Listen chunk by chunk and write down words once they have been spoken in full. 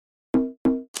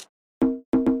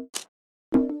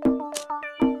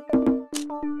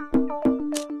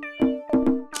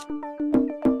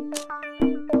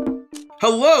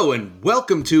Hello and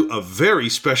welcome to a very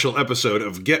special episode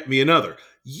of Get Me Another.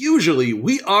 Usually,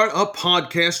 we are a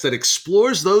podcast that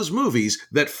explores those movies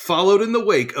that followed in the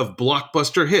wake of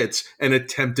blockbuster hits and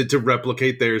attempted to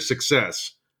replicate their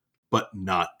success. But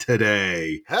not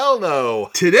today. Hell no!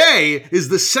 Today is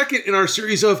the second in our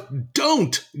series of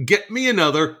Don't Get Me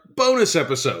Another bonus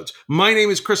episodes. My name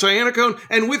is Chris Iannacone,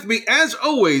 and with me, as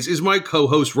always, is my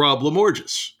co-host Rob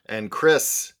Lamorges. And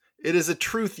Chris, it is a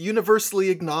truth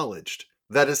universally acknowledged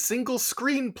that a single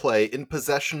screenplay in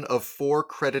possession of 4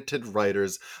 credited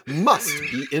writers must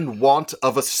be in want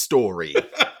of a story.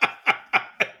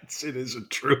 It is a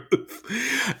truth.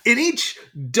 In each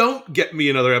Don't Get Me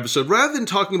Another episode, rather than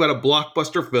talking about a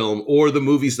blockbuster film or the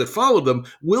movies that followed them,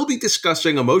 we'll be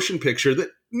discussing a motion picture that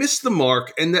missed the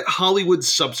mark and that Hollywood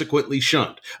subsequently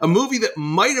shunned. A movie that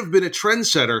might have been a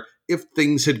trendsetter if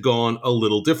things had gone a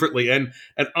little differently. And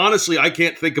honestly, I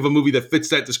can't think of a movie that fits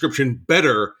that description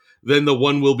better than the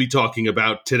one we'll be talking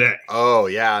about today. Oh,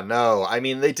 yeah, no. I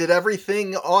mean, they did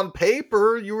everything on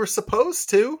paper you were supposed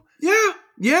to.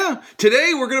 Yeah.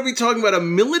 Today we're going to be talking about a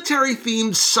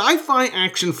military-themed sci-fi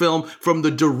action film from the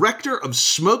director of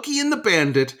Smokey and the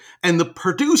Bandit and the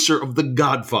producer of The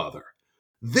Godfather.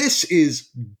 This is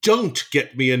Don't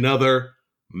Get Me Another,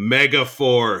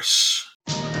 Megaforce.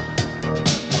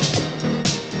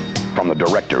 From the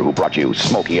director who brought you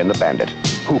Smokey and the Bandit,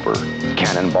 Hooper,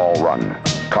 Cannonball Run,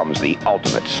 comes the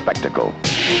ultimate spectacle.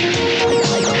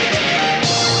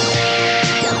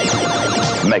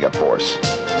 Megaforce,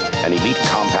 an elite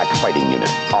compact fighting unit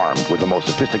armed with the most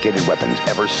sophisticated weapons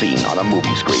ever seen on a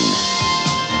movie screen.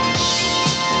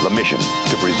 The mission,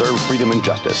 to preserve freedom and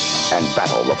justice and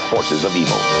battle the forces of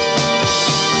evil.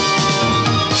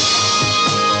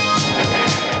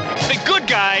 The good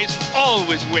guys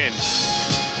always win,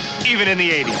 even in the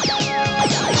 80s.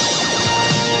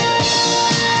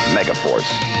 Megaforce.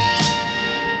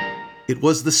 It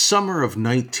was the summer of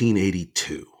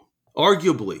 1982.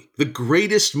 Arguably the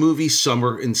greatest movie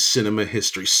summer in cinema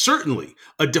history. Certainly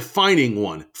a defining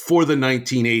one for the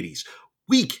 1980s.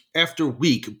 Week after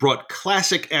week brought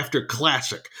classic after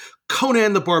classic.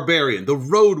 Conan the Barbarian, The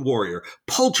Road Warrior,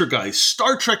 Poltergeist,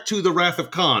 Star Trek II, The Wrath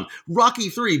of Khan,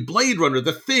 Rocky III, Blade Runner,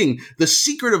 The Thing, The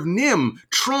Secret of NIMH,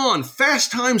 Tron,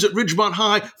 Fast Times at Ridgemont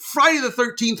High, Friday the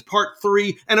 13th Part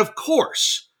 3, and of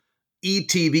course,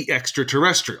 E.T. the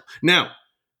Extraterrestrial. Now,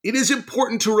 it is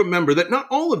important to remember that not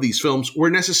all of these films were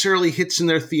necessarily hits in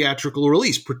their theatrical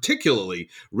release, particularly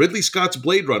Ridley Scott's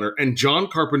Blade Runner and John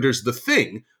Carpenter's The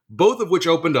Thing, both of which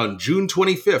opened on June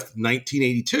 25th,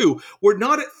 1982, were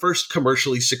not at first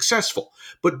commercially successful.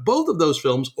 But both of those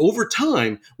films, over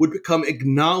time, would become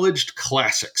acknowledged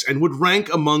classics and would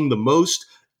rank among the most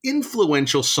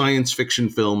influential science fiction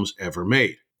films ever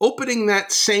made. Opening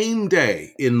that same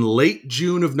day in late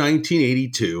June of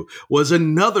 1982 was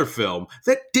another film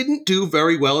that didn't do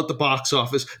very well at the box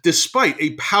office, despite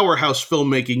a powerhouse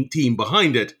filmmaking team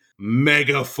behind it,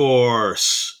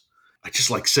 Megaforce. I just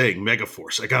like saying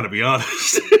Megaforce, I gotta be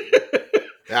honest.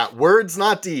 Yeah, words,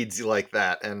 not deeds, you like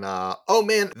that. And, oh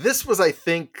man, this was, I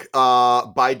think,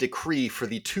 by decree for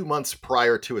the 2 months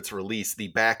prior to its release, the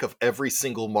back of every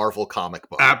single Marvel comic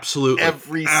book. Absolutely.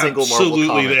 Every single Marvel comic.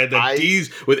 Absolutely, they had the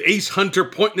D's with Ace Hunter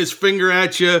pointing his finger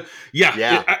at you.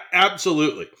 Yeah.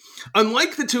 Absolutely.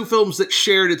 Unlike the two films that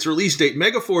shared its release date,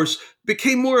 Megaforce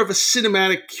became more of a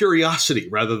cinematic curiosity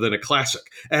rather than a classic.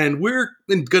 And we're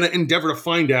going to endeavor to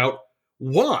find out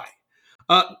why.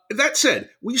 That said,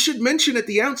 we should mention at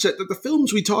the outset that the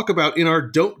films we talk about in our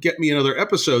Don't Get Me Another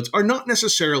episodes are not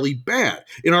necessarily bad.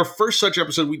 In our first such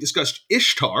episode, we discussed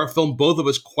Ishtar, a film both of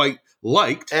us quite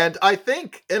liked. And I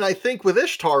think with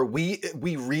Ishtar, we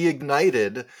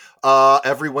reignited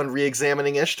everyone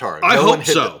re-examining Ishtar. I hope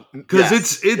so, because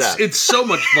it's so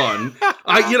much fun.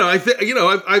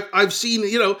 I've seen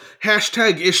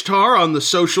hashtag Ishtar on the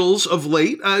socials of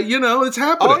late. It's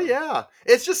happening. Oh yeah,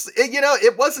 it's just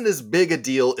it wasn't as big a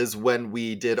deal as when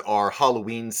we did our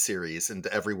Halloween series and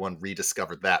everyone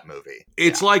rediscovered that movie.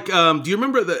 It's like, do you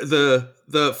remember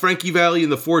the Frankie Valli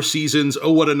and the Four Seasons?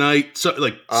 Oh, what a night! So,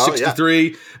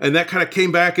 63, and that kind of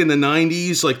came back in the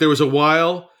 90s. Like there was a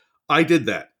while. I did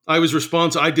that. I was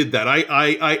responsible. I did that.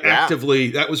 I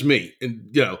actively, that was me.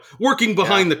 And, working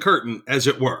behind the curtain, as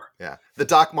it were. Yeah. The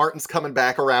Doc Martens coming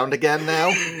back around again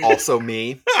now. Also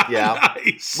me. Yeah.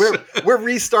 Nice. We're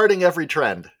restarting every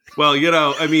trend. Well,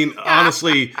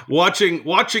 honestly,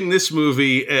 watching this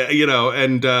movie,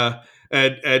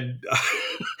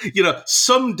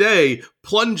 someday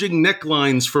plunging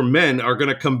necklines for men are going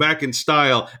to come back in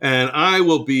style, and I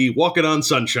will be walking on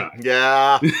sunshine.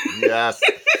 Yeah. Yes.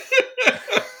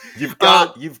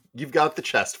 You've got the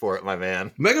chest for it, my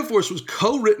man. Megaforce was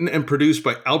co-written and produced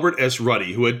by Albert S.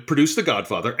 Ruddy, who had produced The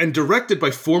Godfather, and directed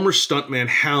by former stuntman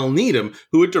Hal Needham,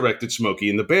 who had directed Smokey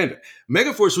and the Bandit.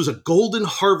 Megaforce was a Golden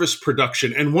Harvest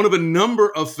production and one of a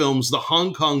number of films the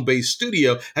Hong Kong-based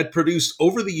studio had produced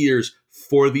over the years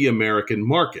for the American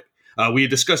market. We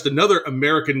had discussed another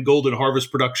American Golden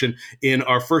Harvest production in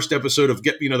our first episode of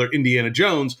Get Me Another Indiana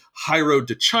Jones, High Road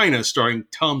to China, starring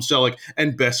Tom Selleck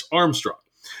and Bess Armstrong.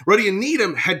 Ruddy and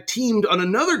Needham had teamed on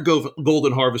another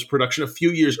Golden Harvest production a few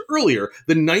years earlier,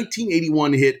 the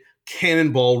 1981 hit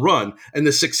Cannonball Run, and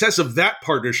the success of that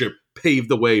partnership paved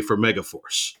the way for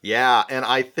Megaforce. Yeah, and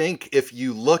I think if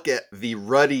you look at the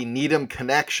Ruddy-Needham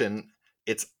connection,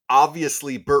 it's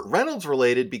obviously Burt Reynolds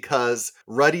related because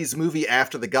Ruddy's movie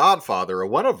after The Godfather, or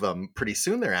one of them pretty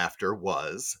soon thereafter,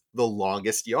 was The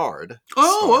Longest Yard.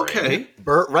 Oh, okay.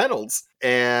 Burt Reynolds.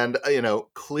 And,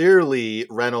 clearly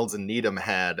Reynolds and Needham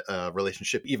had a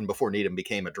relationship even before Needham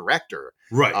became a director.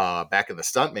 Right. Back in the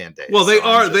stuntman days. Well, they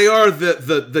are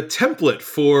the template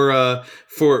for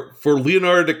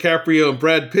Leonardo DiCaprio and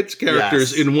Brad Pitt's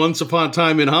characters in Once Upon a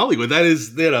Time in Hollywood. That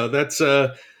is, that's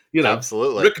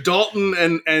absolutely Rick Dalton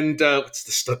and what's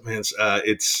the stuntman's?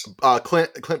 It's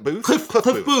Clint Booth. Cliff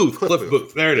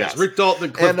Booth. There it is. Rick Dalton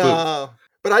and Cliff Booth.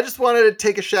 But I just wanted to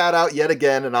take a shout out yet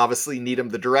again, and obviously Needham,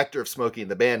 the director of Smokey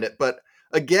and the Bandit. But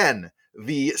again,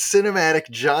 the cinematic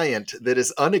giant that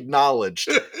is unacknowledged,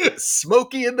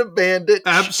 Smokey and the Bandit,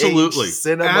 absolutely changed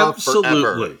cinema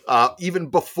forever. Even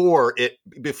before it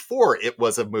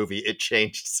was a movie, it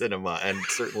changed cinema, and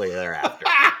certainly thereafter.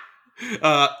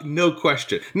 No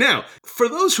question. Now, for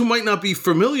those who might not be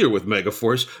familiar with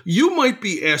Megaforce, you might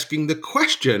be asking the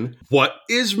question, what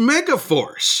is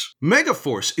Megaforce?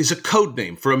 Megaforce is a code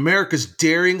name for America's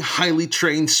daring, highly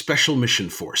trained special mission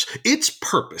force. Its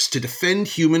purpose to defend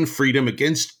human freedom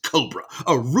against Cobra,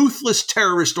 a ruthless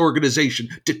terrorist organization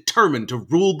determined to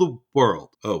rule the world.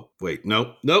 Oh, wait,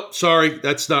 nope, sorry,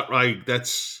 that's not right.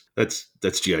 That's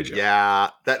G.I. Joe. Yeah,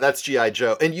 that's G.I.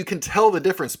 Joe. And you can tell the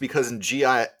difference because in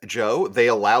G.I. Joe, they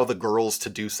allow the girls to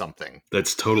do something.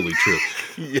 That's totally true.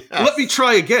 Yes. Let me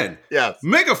try again. Yes.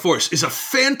 Megaforce is a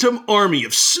phantom army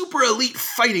of super elite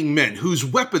fighting men whose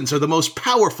weapons are the most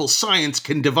powerful science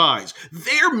can devise.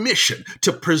 Their mission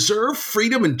to preserve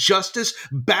freedom and justice,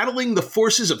 battling the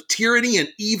forces of tyranny and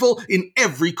evil in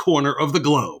every corner of the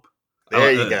globe.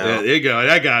 There you go. There you go.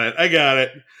 I got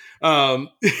it.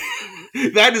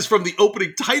 That is from the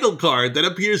opening title card that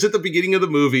appears at the beginning of the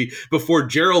movie before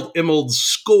Gerald Immold's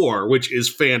score, which is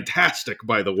fantastic,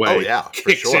 by the way. Oh yeah,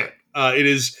 for sure.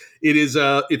 It's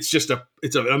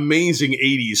an amazing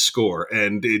 80s score,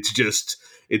 and it's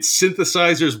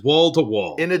synthesizers wall to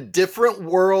wall. In a different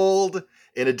world,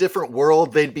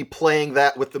 they'd be playing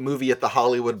that with the movie at the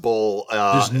Hollywood Bowl.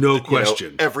 There's no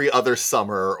question. Every other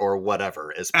summer or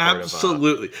whatever is part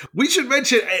Absolutely. We should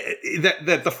mention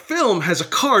that the film has a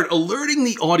card alerting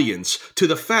the audience to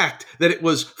the fact that it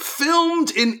was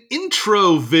filmed in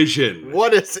Introvision.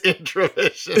 What is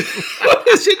Introvision? What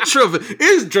is Introvision?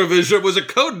 Introvision was a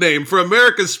code name for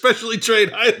America's specially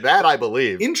trained... That I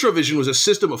believe. Introvision was a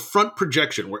system of front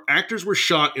projection where actors were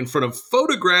shot in front of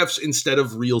photographs instead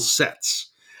of real sets.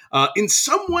 In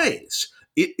some ways,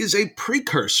 it is a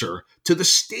precursor to the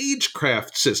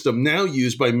stagecraft system now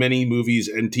used by many movies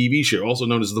and TV shows, also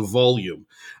known as the volume.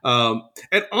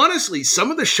 And honestly, some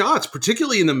of the shots,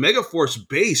 particularly in the Megaforce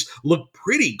base, look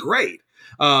pretty great.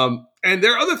 And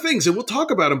there are other things, and we'll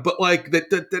talk about them, but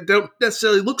that don't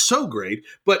necessarily look so great.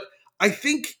 But I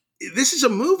think this is a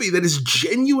movie that is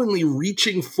genuinely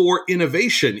reaching for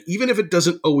innovation, even if it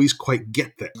doesn't always quite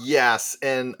get there. Yes,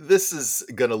 and this is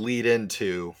going to lead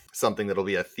into something that'll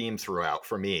be a theme throughout,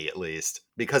 for me at least,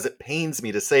 because it pains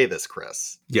me to say this,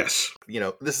 Chris. Yes.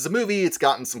 This is a movie, it's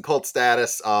gotten some cult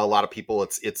status, a lot of people,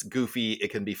 it's goofy, it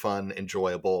can be fun,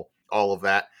 enjoyable, all of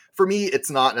that. For me,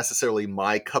 it's not necessarily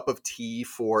my cup of tea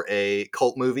for a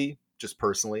cult movie, just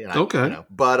personally. And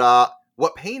But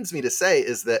what pains me to say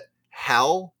is that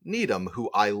Hal Needham, who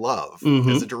I love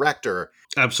as a director.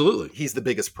 Absolutely. He's the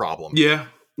biggest problem. Yeah,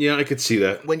 I could see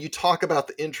that. When you talk about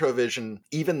the Introvision,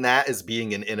 even that as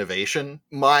being an innovation,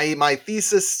 my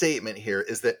thesis statement here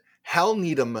is that Hal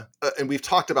Needham, and we've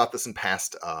talked about this in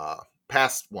past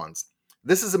ones,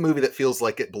 this is a movie that feels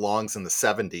like it belongs in the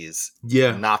 70s,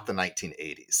 not the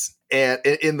 1980s. And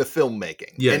in the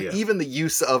filmmaking, even the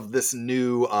use of this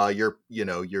new,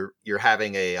 you're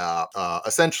having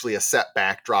essentially a set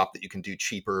backdrop that you can do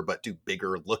cheaper but do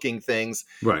bigger looking things.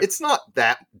 Right. It's not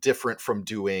that different from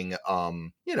doing, a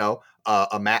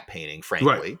matte painting.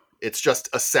 Frankly, It's just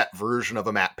a set version of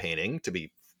a matte painting. To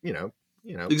be,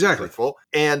 Exactly. truthful.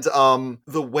 And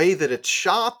the way that it's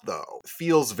shot, though,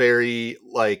 feels very,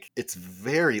 like, it's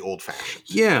very old-fashioned.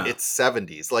 Yeah. It's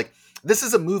 70s. Like, this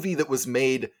is a movie that was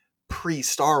made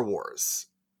pre-Star Wars,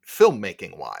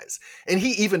 filmmaking wise. And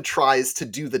he even tries to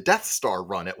do the Death Star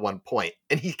run at one point,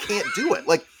 and he can't do it.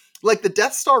 Like the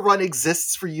Death Star run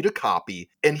exists for you to copy,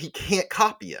 and he can't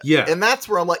copy it. Yeah. And that's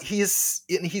where I'm like, he's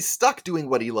stuck doing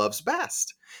what he loves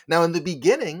best. Now, in the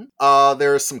beginning,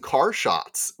 there are some car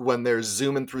shots when they're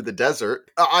zooming through the desert.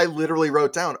 I literally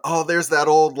wrote down, oh, there's that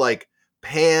old, like,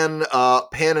 pan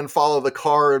and follow the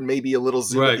car, and maybe a little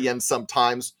zoom at the end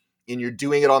sometimes. And you're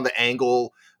doing it on the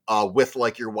angle with,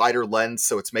 like, your wider lens,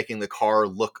 so it's making the car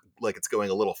look like it's going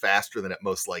a little faster than it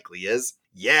most likely is.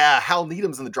 Yeah, Hal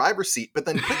Needham's in the driver's seat, but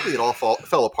then quickly it all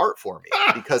fell apart for me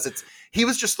because he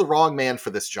was just the wrong man for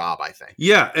this job, I think.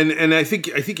 Yeah, and I think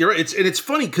you're right. It's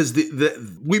funny because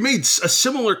we made a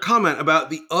similar comment about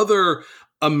the other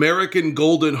American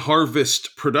Golden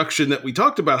Harvest production that we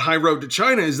talked about, High Road to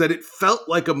China, is that it felt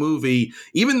like a movie,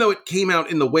 even though it came out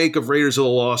in the wake of Raiders of the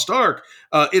Lost Ark.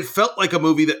 It felt like a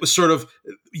movie that was sort of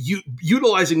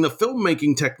utilizing the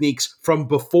filmmaking techniques from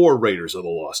before Raiders of the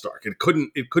Lost Ark. It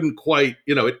couldn't quite,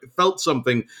 it felt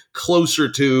something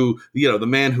closer to, The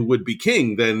Man Who Would Be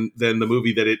King than the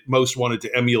movie that it most wanted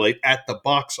to emulate at the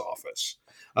box office,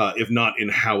 if not in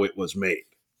how it was made.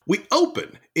 We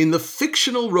open in the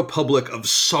fictional republic of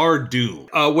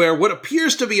Sardoon, where what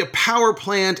appears to be a power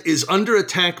plant is under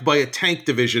attack by a tank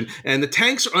division, and the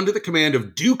tanks are under the command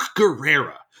of Duke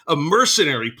Guerrera, a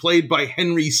mercenary played by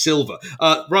Henry Silva.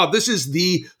 Rob, this is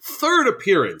the third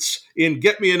appearance in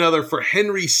Get Me Another for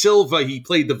Henry Silva. He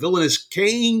played the villainous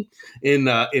Kane in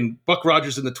Buck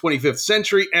Rogers in the 25th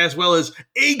Century, as well as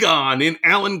Aegon in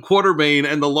Alan Quatermain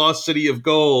and the Lost City of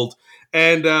Gold.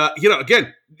 And,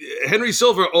 again, Henry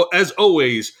Silva, as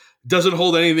always, doesn't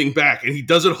hold anything back, and he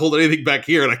doesn't hold anything back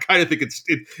here. And I kind of think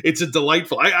it's a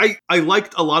delightful. I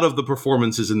liked a lot of the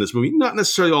performances in this movie, not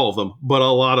necessarily all of them, but a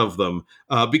lot of them,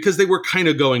 because they were kind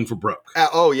of going for broke.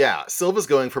 Oh yeah, Silva's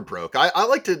going for broke. I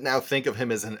like to now think of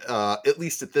him as an at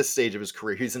least at this stage of his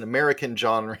career, he's an American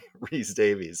John Rhys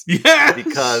Davies. Yeah,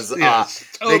 because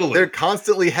totally. they're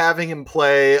constantly having him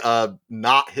play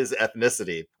not his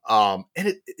ethnicity.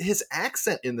 And his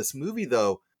accent in this movie,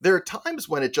 though, there are times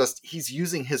when he's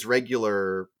using his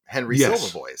regular Henry Silva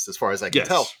voice, as far as I can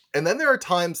tell. And then there are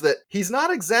times that he's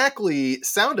not exactly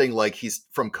sounding like he's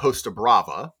from Costa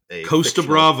Brava. A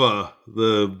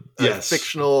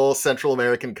fictional Central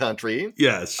American country.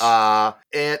 Yes.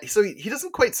 And so he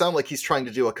doesn't quite sound like he's trying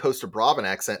to do a Costa Bravan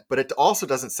accent, but it also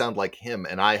doesn't sound like him.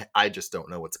 And I just don't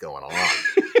know what's going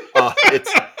on.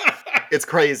 It's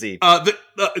crazy. But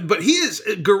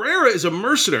Guerrera is a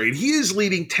mercenary, and he is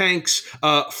leading tanks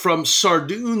from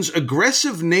Sardoon's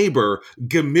aggressive neighbor,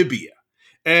 Gamibia.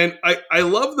 And I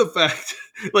love the fact,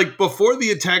 like, before the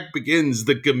attack begins,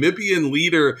 the Gamibian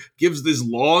leader gives this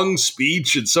long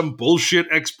speech and some bullshit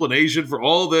explanation for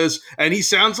all this, and he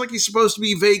sounds like he's supposed to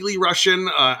be vaguely Russian.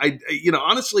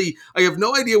 Honestly, I have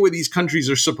no idea where these countries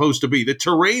are supposed to be. The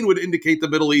terrain would indicate the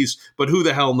Middle East, but who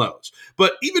the hell knows?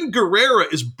 But even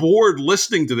Guerrera is bored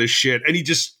listening to this shit, and he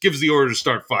just gives the order to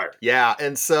start firing. Yeah,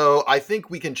 and so I think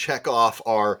we can check off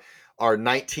our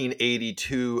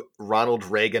 1982 Ronald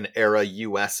Reagan era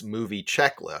U.S. movie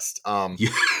checklist.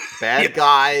 Bad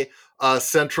guy,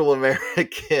 Central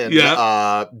American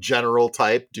general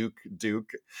type, Duke.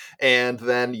 And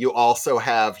then you also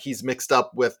have, he's mixed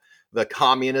up with the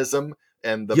communism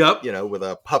and with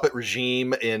a puppet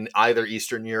regime in either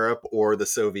Eastern Europe or the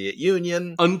Soviet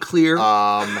Union. Unclear.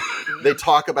 They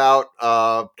talk about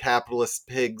capitalist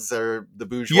pigs or the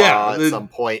bourgeois at some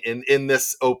point in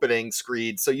this opening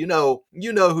screed, so you know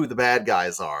who the bad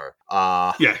guys are.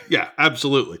 Yeah,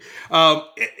 absolutely.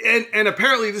 And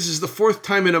apparently this is the fourth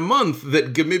time in a month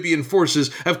that Gamibian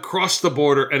forces have crossed the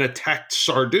border and attacked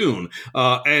Sardoon,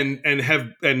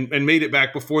 and made it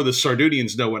back before the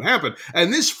Sardunians know what happened.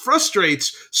 And this frustrates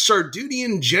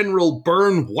Sardunian General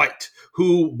Byrne White,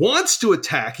 who wants to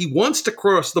attack. He wants to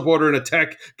cross the border and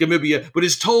attack Gamibia, but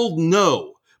is told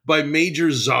no by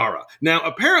Major Zara. Now,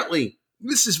 apparently,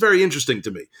 this is very interesting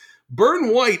to me.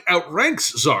 Byrne White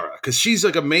outranks Zara because she's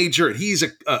like a major and he's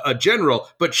a general,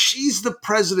 but she's the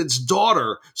president's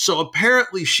daughter, so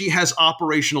apparently she has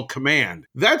operational command.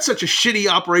 That's such a shitty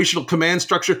operational command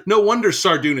structure. No wonder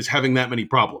Sardoon is having that many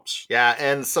problems. Yeah,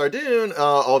 and Sardoon,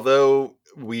 although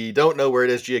we don't know where it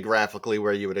is geographically,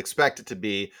 where you would expect it to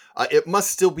be. It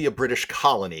must still be a British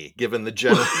colony, given the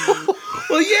general.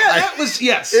 Well, yeah, that was,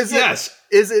 yes.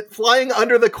 Is it flying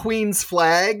under the Queen's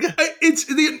flag? I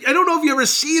don't know if you ever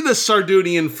see the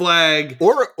Sardinian flag.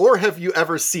 Or have you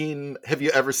ever seen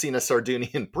a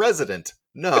Sardinian president?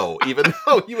 No, even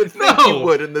though you would think you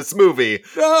would in this movie.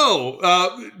 No.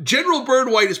 General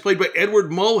Burnwhite is played by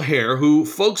Edward Mulhare, who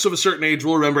folks of a certain age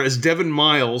will remember as Devon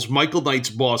Miles, Michael Knight's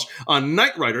boss on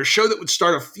Knight Rider, a show that would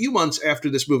start a few months after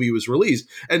this movie was released.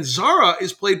 And Zara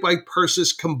is played by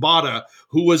Persis Khambatta,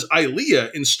 who was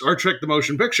Ilea in Star Trek The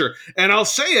Motion Picture. And I'll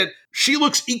say it, she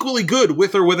looks equally good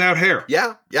with or without hair.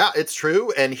 Yeah, it's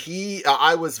true. And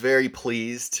I was very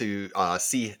pleased to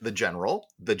see the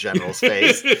general's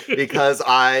face, because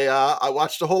I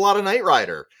watched a whole lot of Knight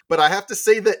Rider. But I have to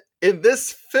say that in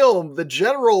this film, the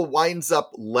general winds up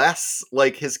less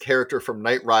like his character from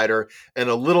Knight Rider and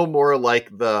a little more like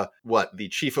the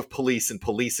chief of police in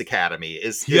Police Academy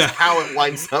is how it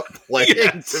winds up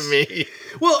playing to me.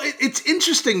 Well, it's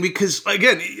interesting because,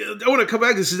 again, I want to come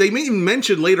back to this. They may even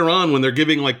mention later on when they're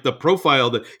giving like the profile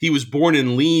that he was born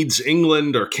in Leeds,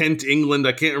 England, or Kent, England.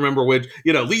 I can't remember which,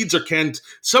 Leeds or Kent,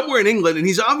 somewhere in England. And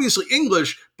he's obviously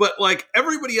English, but like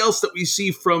everybody else that we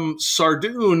see from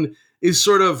Sardoon is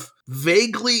sort of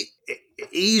vaguely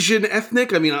Asian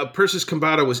ethnic. I mean, Persis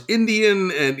Khambatta was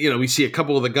Indian, and, we see a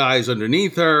couple of the guys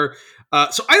underneath her.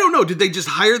 So I don't know. Did they just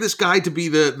hire this guy to be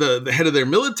the head of their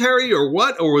military or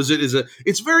what? Or was it,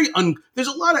 it's very, there's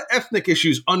a lot of ethnic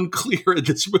issues unclear in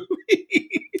this movie.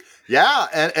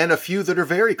 Yeah. And a few that are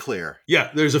very clear.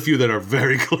 Yeah. There's a few that are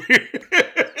very clear.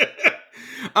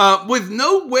 With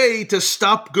no way to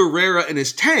stop Guerrera and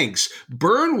his tanks,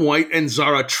 Burnwhite and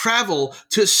Zara travel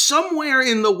to somewhere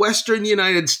in the western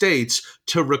United States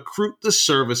to recruit the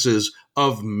services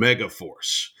of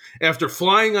Megaforce. After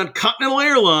flying on Continental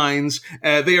Airlines,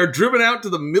 they are driven out to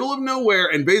the middle of nowhere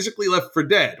and basically left for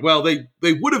dead. Well, they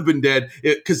would have been dead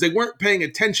because they weren't paying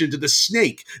attention to the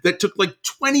snake that took like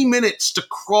 20 minutes to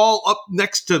crawl up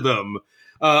next to them.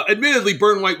 Admittedly,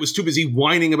 Burnwhite was too busy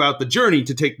whining about the journey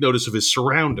to take notice of his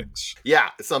surroundings. Yeah,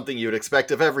 something you would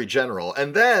expect of every general.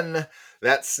 And then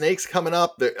that snake's coming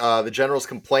up. The general's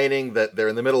complaining that they're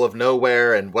in the middle of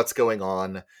nowhere and what's going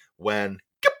on when...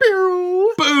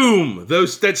 Boom!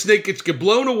 That snake gets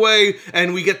blown away,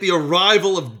 and we get the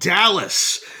arrival of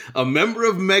Dallas, a member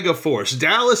of Megaforce.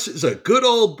 Dallas is a good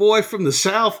old boy from the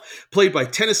South, played by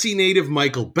Tennessee native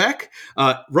Michael Beck.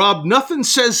 Rob, nothing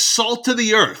says salt to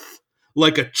the earth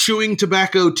like a chewing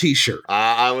tobacco t-shirt.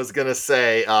 I was going to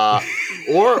say,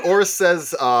 or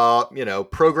says,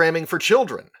 programming for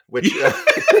children, which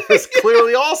this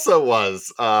clearly also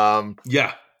was. So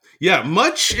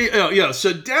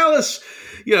Dallas,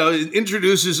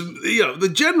 introduces,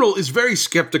 the general is very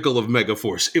skeptical of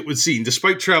Megaforce, it would seem,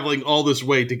 despite traveling all this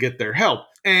way to get their help.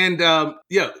 And,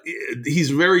 he's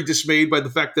very dismayed by the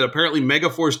fact that apparently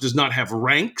Megaforce does not have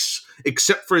ranks,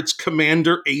 except for its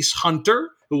commander, Ace Hunter,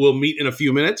 who we'll meet in a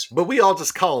few minutes. But we all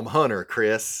just call him Hunter,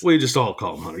 Chris. We just all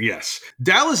call him Hunter, yes.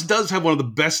 Dallas does have one of the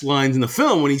best lines in the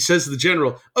film when he says to the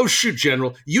general, "Oh, shoot,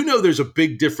 General, there's a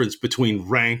big difference between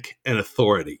rank and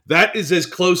authority." That is as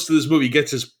close to this movie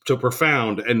gets as to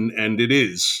profound, and it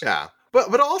is. Yeah.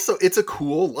 But also, it's a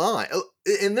cool line.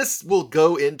 And this will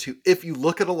go into, if you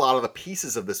look at a lot of the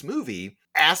pieces of this movie,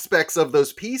 aspects of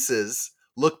those pieces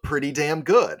look pretty damn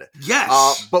good.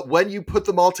 Yes. But when you put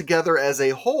them all together as a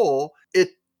whole,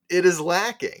 it is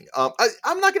lacking.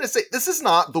 I'm not going to say this is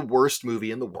not the worst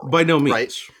movie in the world. By no means.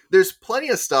 Right? There's plenty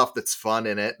of stuff that's fun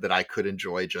in it that I could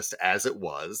enjoy just as it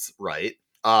was, right?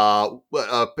 I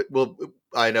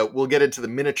know we'll get into the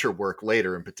miniature work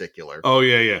later in particular. Oh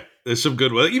yeah. There's some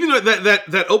good one. Even though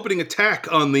that opening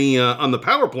attack on the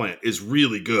power plant is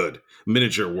really good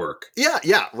miniature work.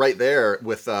 Yeah, right there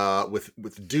with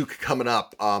Duke coming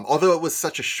up. Although it was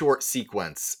such a short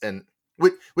sequence, and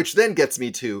which then gets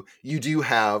me to, you do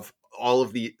have all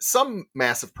of some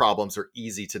massive problems are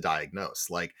easy to diagnose.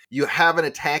 Like, you have an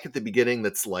attack at the beginning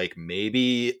that's like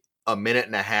maybe a minute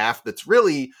and a half that's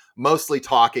really mostly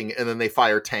talking, and then they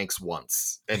fire tanks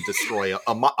once and destroy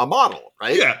a model,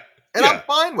 right? Yeah. And I'm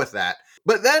fine with that.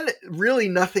 But then really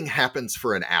nothing happens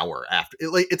for an hour after.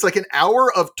 It's like an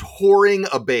hour of touring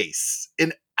a base.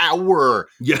 An hour.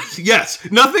 Yes.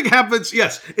 Nothing happens.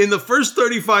 Yes. In the first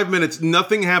 35 minutes,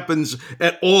 nothing happens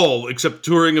at all except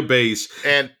touring a base.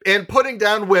 And putting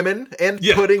down women.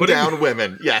 Putting down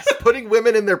women. Yes. Putting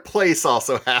women in their place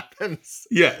also happens.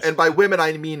 Yes. And by women,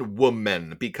 I mean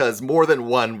woman, because more than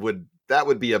one that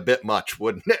would be a bit much,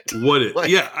 wouldn't it? Would it?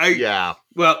 Yeah.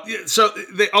 Well, so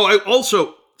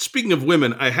Speaking of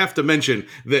women, I have to mention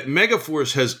that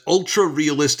Megaforce has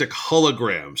ultra-realistic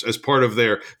holograms as part of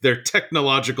their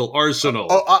technological arsenal.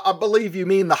 I believe you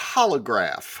mean the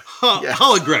holograph. Yes.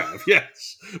 Holograph,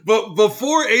 yes. But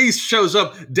before Ace shows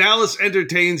up, Dallas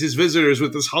entertains his visitors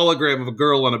with this hologram of a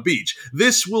girl on a beach.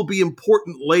 This will be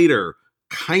important later,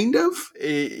 kind of.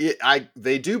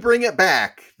 They do bring it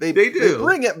back. They do. They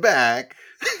bring it back.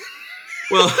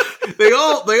 Well, they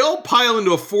all pile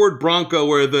into a Ford Bronco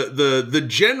where the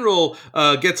general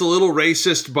gets a little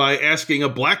racist by asking a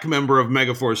black member of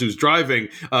Megaforce who's driving,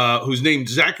 who's named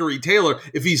Zachary Taylor,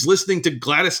 if he's listening to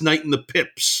Gladys Knight and the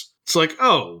Pips. It's like,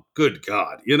 oh, good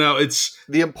God. It's...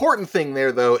 The important thing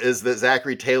there, though, is that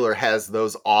Zachary Taylor has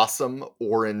those awesome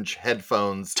orange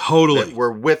headphones. Totally. That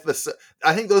were with the...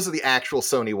 I think those are the actual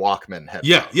Sony Walkman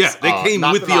headphones. Yeah. They came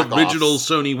with the original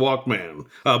Sony Walkman.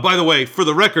 By the way, for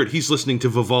the record, he's listening to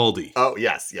Vivaldi. Oh,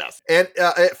 yes. And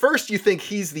at first you think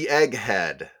he's the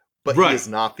egghead, but he is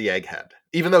not the egghead.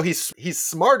 Even though he's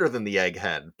smarter than the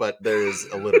egghead, but there is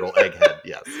a literal egghead,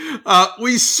 yes.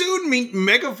 We soon meet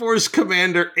Megaforce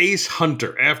Commander Ace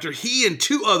Hunter after he and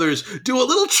two others do a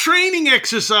little training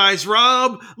exercise,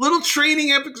 Rob. Little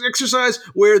training exercise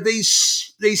where they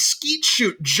skeet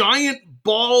shoot giant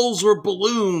balls or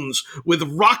balloons with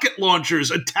rocket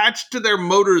launchers attached to their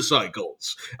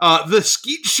motorcycles. The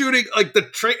skeet shooting, the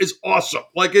train is awesome.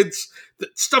 The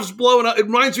stuff's blowing up. It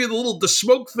reminds me of the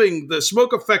smoke thing, the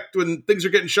smoke effect when things are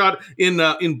getting shot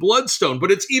in Bloodstone, but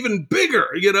it's even bigger.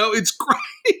 It's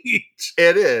great.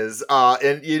 It is,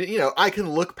 and I can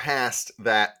look past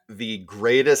that. The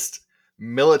greatest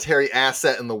military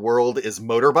asset in the world is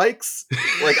motorbikes.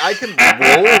 I can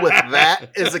roll with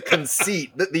that as a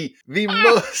conceit that the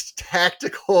most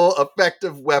tactical,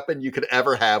 effective weapon you could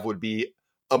ever have would be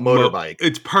a motorbike.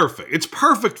 It's perfect. It's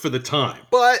perfect for the time.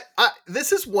 But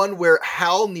this is one where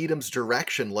Hal Needham's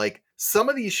direction, some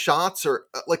of these shots are,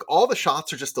 all the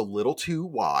shots are just a little too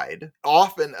wide.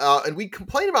 Often, and we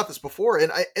complained about this before,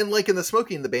 and in the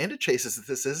Smokey and the Bandit chases,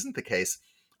 this isn't the case.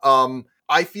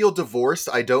 I feel divorced.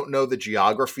 I don't know the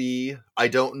geography. I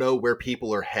don't know where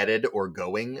people are headed or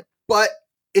going. But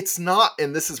it's not,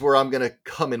 and this is where I'm going to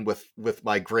come in with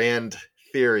my grand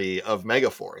theory of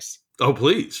Megaforce. Oh,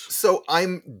 please. So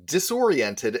I'm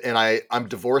disoriented and I'm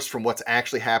divorced from what's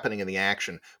actually happening in the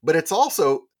action. But it's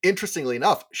also, interestingly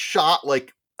enough, shot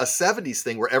like a 70s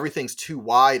thing where everything's too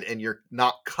wide and you're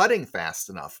not cutting fast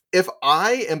enough. If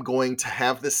I am going to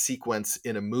have this sequence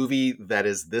in a movie that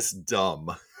is this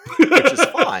dumb, which is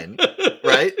fine,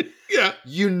 right? Yeah.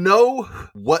 You know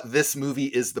what this movie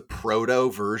is the proto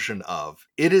version of.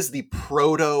 It is the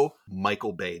proto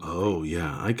Michael Bay movie. Oh,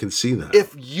 yeah, I can see that.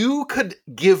 If you could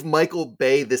give Michael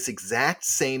Bay this exact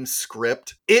same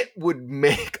script, it would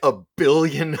make $1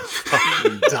 billion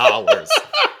fucking dollars.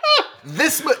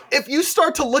 If you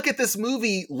start to look at this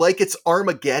movie like it's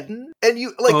Armageddon, and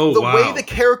you way the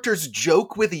characters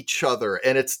joke with each other,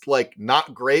 and it's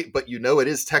not great, but it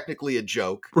is technically a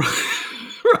joke.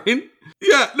 Right?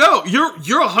 Yeah, no, you're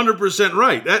 100%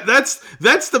 right.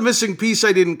 That's the missing piece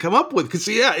I didn't come up with, because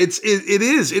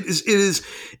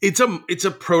it's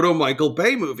a proto Michael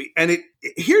Bay movie, and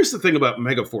here's the thing about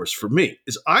Megaforce for me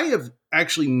is I have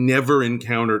actually never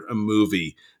encountered a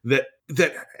movie that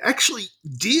actually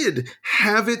did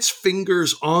have its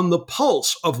fingers on the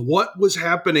pulse of what was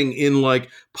happening in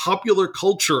popular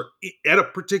culture at a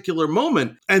particular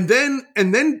moment, and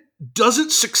then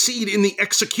doesn't succeed in the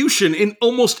execution in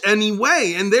almost any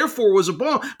way, and therefore was a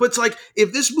bomb. But it's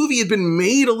if this movie had been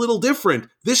made a little different,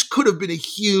 this could have been a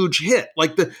huge hit.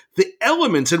 The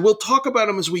elements, and we'll talk about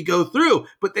them as we go through,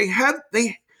 but they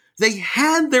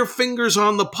had their fingers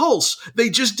on the pulse. They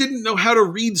just didn't know how to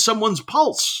read someone's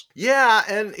pulse. Yeah,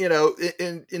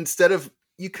 and instead of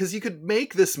because you could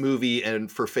make this movie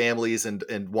and for families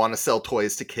and want to sell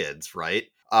toys to kids, right?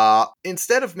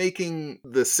 Instead of making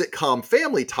the sitcom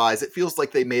Family Ties, it feels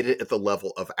like they made it at the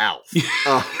level of Alf.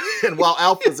 And while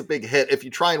Alf was a big hit, if you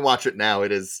try and watch it now,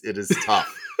 it is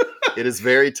tough. It is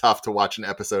very tough to watch an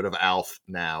episode of Alf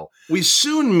now. We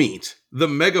soon meet the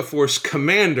Megaforce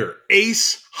Commander,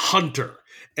 Ace Hunter,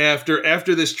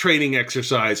 after this training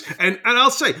exercise. And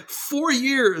I'll say, 4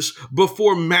 years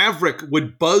before Maverick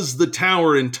would buzz the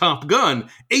tower in Top Gun,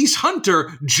 Ace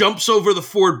Hunter jumps over the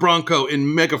Ford Bronco in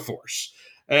Megaforce.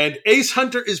 And Ace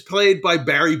Hunter is played by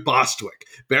Barry Bostwick.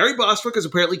 Barry Bostwick is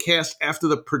apparently cast after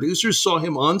the producers saw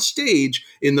him on stage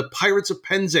in The Pirates of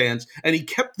Penzance, and he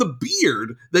kept the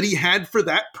beard that he had for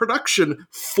that production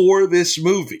for this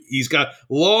movie. He's got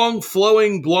long,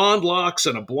 flowing blonde locks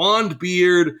and a blonde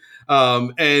beard.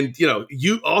 And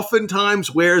you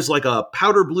oftentimes wears like a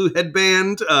powder blue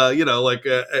headband.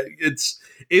 It's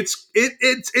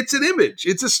an image.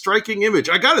 It's a striking image.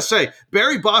 I gotta say,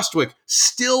 Barry Bostwick,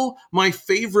 still my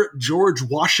favorite George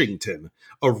Washington,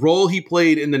 a role he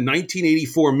played in the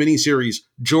 1984 miniseries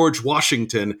George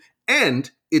Washington, and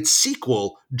its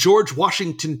sequel, George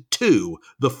Washington 2,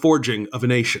 The Forging of a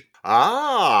Nation.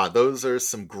 Ah, those are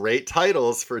some great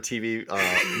titles for TV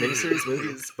miniseries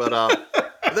movies. But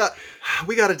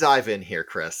we got to dive in here,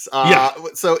 Chris.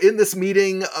 So in this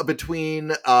meeting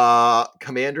between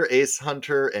Commander Ace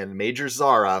Hunter and Major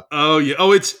Zara. Oh yeah.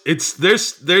 Oh,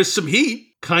 there's some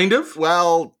heat, kind of.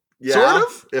 Well, yeah. Sort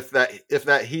of. If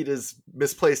that heat is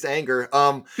misplaced anger.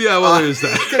 There's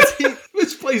that.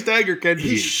 Misplaced anger can be.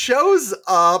 He shows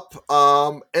up,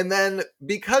 and then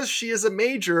because she is a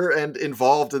major and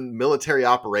involved in military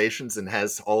operations and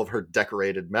has all of her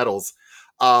decorated medals,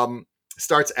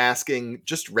 starts asking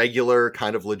just regular,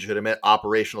 kind of legitimate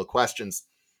operational questions,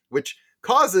 which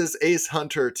causes Ace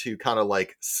Hunter to kind of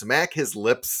like smack his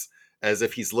lips as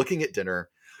if he's looking at dinner,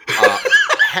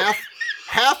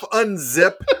 half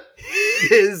unzip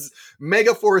his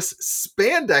Megaforce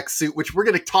spandex suit, which we're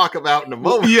going to talk about in a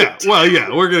moment. Yeah,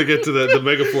 we're going to get to the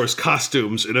Megaforce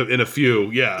costumes in a few.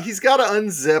 Yeah, he's got to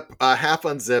half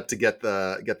unzip to get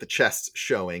the chest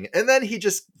showing, and then he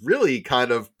just really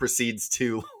kind of proceeds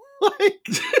to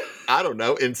I don't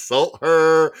know, insult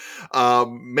her,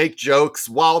 make jokes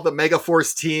while the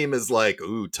Megaforce team is like,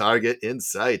 "Ooh, target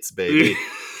insights, baby."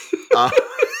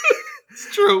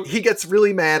 It's true. He gets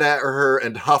really mad at her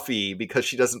and huffy because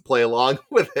she doesn't play along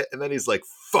with it. And then he's like,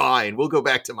 fine, we'll go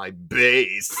back to my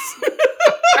base.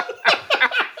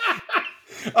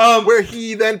 Where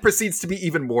he then proceeds to be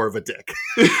even more of a dick.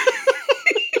 He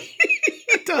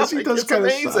does it's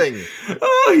amazing.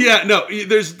 Oh yeah, no,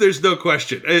 there's no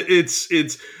question. It's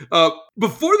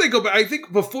before they go back. I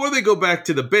think before they go back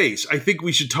to the base, I think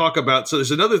we should talk about. So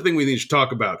there's another thing we need to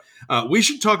talk about. We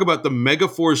should talk about the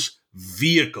Megaforce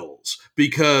vehicles,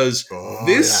 because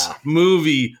this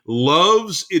movie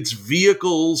loves its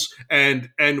vehicles, and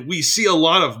we see a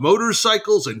lot of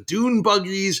motorcycles and dune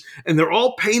buggies, and they're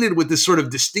all painted with this sort of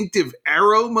distinctive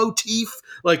arrow motif.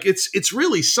 Like it's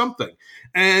really something.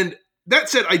 And that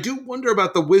said, I do wonder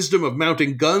about the wisdom of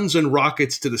mounting guns and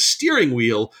rockets to the steering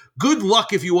wheel. Good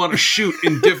luck if you want to shoot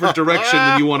in different direction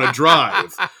than you want to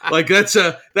drive. Like that's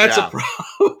a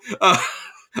problem.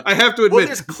 I have to admit, well,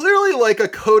 there's clearly like a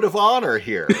code of honor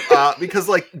here, because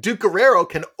like Duke Guerrero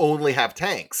can only have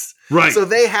tanks, right? So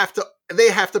they have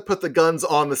to put the guns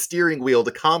on the steering wheel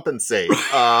to compensate.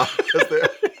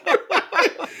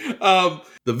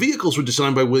 The vehicles were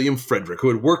designed by William Frederick, who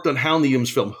had worked on Hal Needham's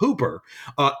film Hooper,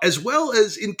 as well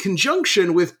as in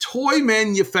conjunction with toy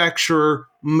manufacturer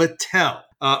Mattel.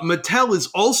 Mattel is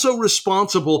also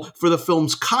responsible for the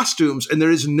film's costumes, and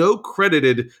there is no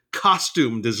credited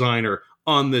costume designer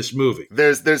on this movie.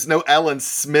 There's no Alan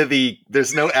Smithy.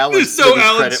 There's no Alan Smithy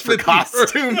credit for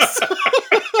costumes.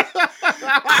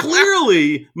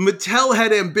 Clearly, Mattel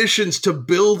had ambitions to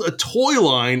build a toy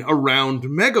line around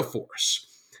Megaforce.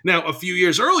 Now, a few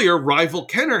years earlier, rival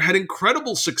Kenner had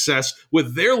incredible success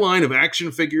with their line of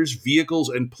action figures, vehicles,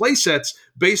 and playsets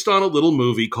based on a little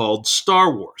movie called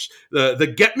Star Wars.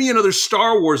 The Get Me Another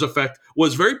Star Wars effect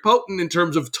was very potent in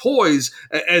terms of toys,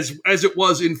 as it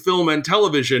was in film and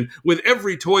television, with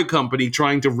every toy company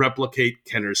trying to replicate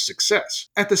Kenner's success.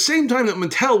 At the same time that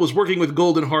Mattel was working with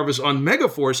Golden Harvest on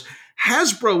Megaforce,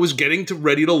 Hasbro was getting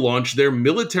ready to launch their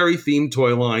military-themed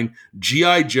toy line,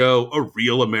 G.I. Joe, A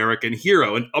Real American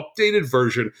Hero, an updated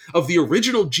version of the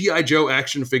original G.I. Joe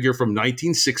action figure from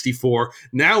 1964,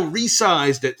 now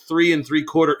resized at 3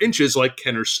 3/4 inches like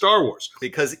Kenner's Star Wars.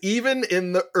 Because even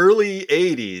in the early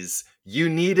 80s, you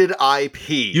needed IP.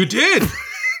 You did!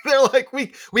 They're like,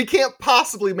 we can't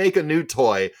possibly make a new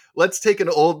toy. Let's take an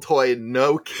old toy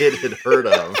no kid had heard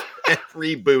of and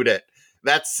reboot it.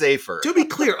 That's safer. To be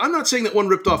clear, I'm not saying that one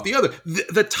ripped off the other.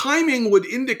 The timing would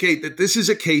indicate that this is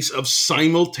a case of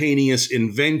simultaneous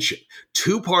invention.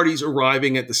 Two parties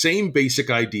arriving at the same basic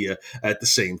idea at the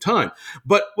same time.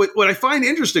 But what I find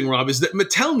interesting, Rob, is that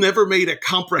Mattel never made a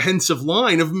comprehensive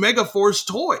line of Megaforce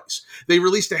toys. They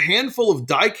released a handful of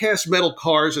die-cast metal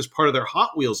cars as part of their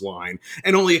Hot Wheels line,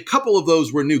 and only a couple of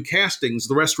those were new castings.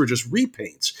 The rest were just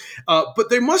repaints. But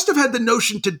they must have had the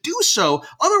notion to do so.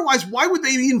 Otherwise, why would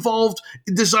they be involved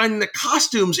designing the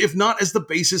costumes if not as the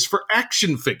basis for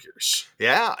action figures?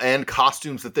 Yeah, and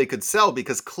costumes that they could sell,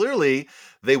 because clearly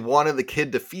they wanted the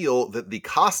kid to feel that the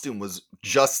costume was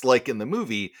just like in the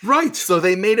movie. Right. So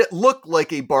they made it look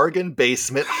like a bargain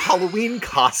basement Halloween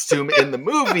costume in the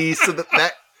movie so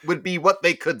that would be what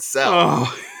they could sell.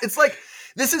 Oh. It's like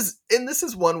This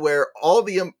is one where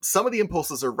some of the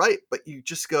impulses are right, but you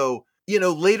just go,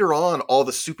 later on, all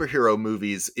the superhero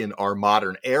movies in our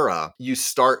modern era, you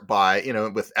start by,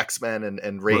 with X-Men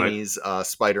and Raimi's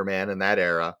Spider-Man in that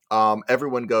era.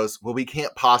 Everyone goes, well, we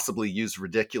can't possibly use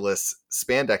ridiculous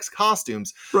spandex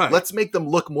costumes. Right. Let's make them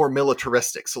look more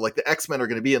militaristic. So like the X-Men are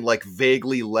going to be in like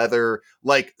vaguely leather,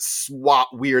 like SWAT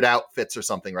weird outfits or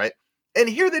something, right? And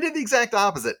here they did the exact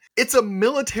opposite. It's a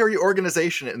military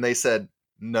organization, and they said,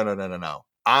 no.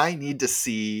 I need to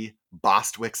see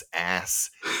Bostwick's ass.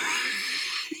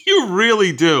 You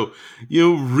really do.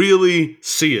 You really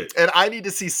see it. And I need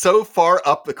to see so far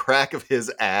up the crack of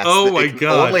his ass. Oh my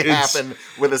God. Only happen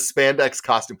with a spandex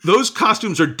costume. Those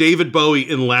costumes are David Bowie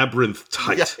in Labyrinth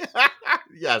tight. Yeah.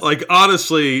 Yes. Like,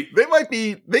 honestly. They might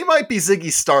be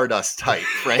Ziggy Stardust type,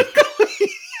 frankly.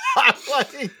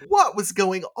 Like, what was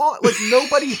going on? Like,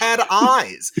 nobody had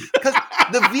eyes. Because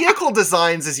the vehicle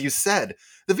designs, as you said,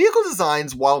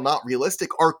 while not realistic,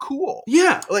 are cool.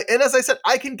 Yeah. Like, and as I said,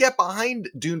 I can get behind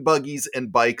dune buggies and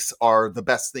bikes are the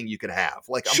best thing you could have.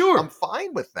 Like, I'm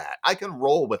fine with that. I can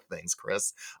roll with things,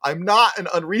 Chris. I'm not an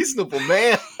unreasonable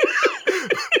man.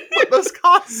 But those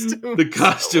costumes. The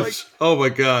costumes. Oh my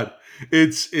God.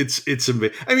 It's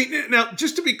amazing. I mean, now,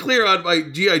 just to be clear on my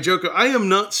G.I. Joe, I am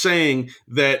not saying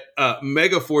that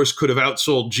Megaforce could have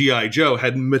outsold G.I. Joe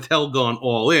had Mattel gone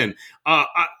all in.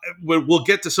 We'll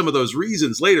get to some of those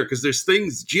reasons later, because there's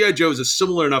things, G.I. Joe is a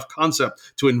similar enough concept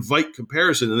to invite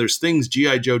comparison, and there's things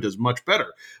G.I. Joe does much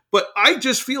better. But I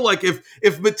just feel like if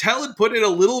Mattel had put in a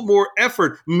little more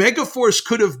effort, Megaforce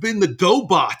could have been the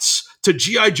GoBots to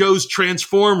G.I. Joe's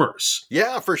Transformers.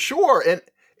 Yeah, for sure.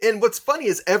 And what's funny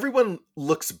is everyone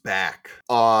looks back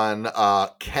on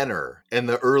Kenner in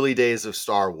the early days of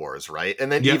Star Wars, right?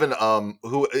 And then even Mattel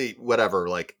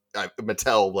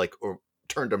or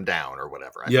turned him down or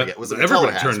whatever. I forget. Was it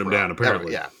everybody turned him down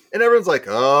apparently? Yeah. And everyone's like,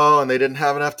 oh, and they didn't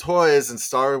have enough toys, and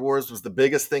Star Wars was the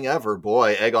biggest thing ever.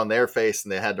 Boy, egg on their face,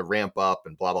 and they had to ramp up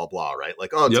and blah, blah, blah, right?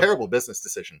 Like, terrible business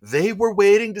decision. They were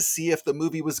waiting to see if the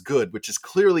movie was good, which is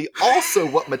clearly also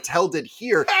what Mattel did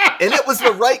here, and it was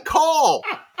the right call.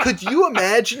 Could you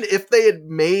imagine if they had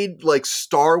made like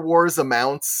Star Wars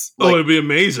amounts? Like, it'd be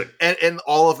amazing. And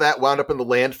all of that wound up in the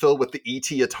landfill with the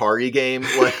E.T. Atari game.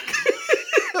 Like,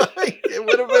 it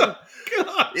would have been...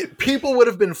 people would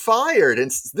have been fired,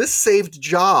 and this saved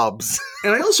jobs.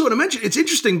 And I also want to mention, it's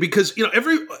interesting because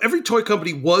every toy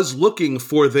company was looking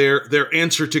for their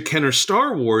answer to Kenner's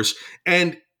Star Wars,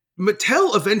 and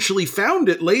Mattel eventually found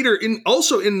it later in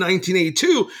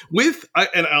 1982 with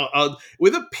a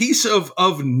piece of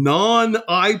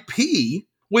non-IP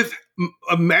with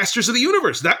Masters of the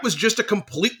Universe. That was just a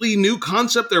completely new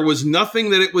concept. There was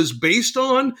nothing that it was based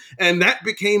on, and that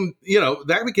became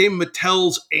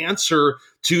Mattel's answer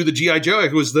to the G.I. Joe.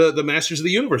 It was the Masters of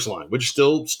the Universe line, which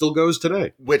still goes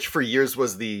today. Which for years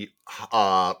was the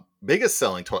biggest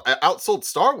selling toy. Outsold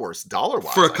Star Wars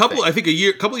dollar-wise. For a couple of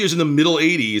years in the middle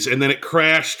 80s, and then it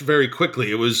crashed very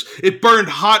quickly. It burned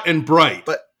hot and bright.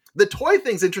 But the toy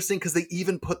thing's interesting because they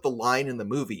even put the line in the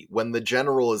movie when the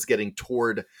general is getting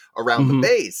toured around the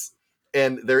base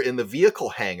and they're in the vehicle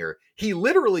hangar. He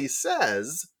literally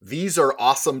says, "These are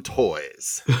awesome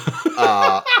toys."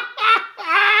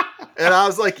 And I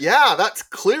was like, yeah, that's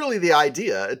clearly the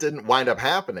idea. It didn't wind up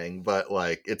happening, but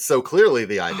like, it's so clearly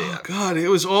the idea. Oh God, it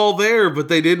was all there, but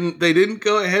they didn't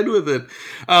go ahead with it.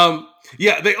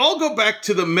 They all go back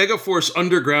to the Megaforce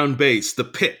underground base, the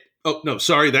pit. Oh, no,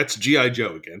 sorry, that's G.I.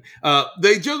 Joe again.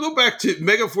 They go back to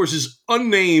Megaforce's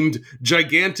unnamed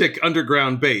gigantic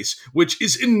underground base, which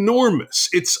is enormous.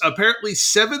 It's apparently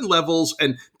 7 levels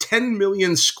and 10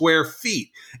 million square feet.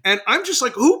 And I'm just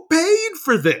like, who paid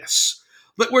for this?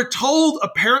 But we're told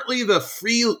apparently the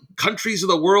free countries of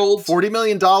the world... $40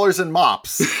 million in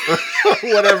mops.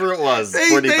 Whatever it was.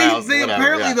 They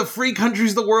apparently the free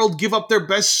countries of the world give up their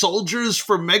best soldiers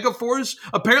for Megaforce.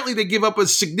 Apparently they give up a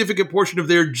significant portion of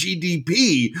their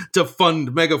GDP to fund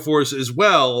Megaforce as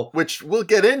well. Which we'll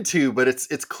get into, but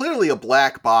it's clearly a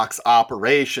black box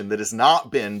operation that has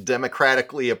not been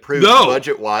democratically approved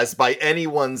budget-wise by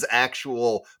anyone's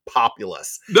actual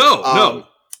populace. No.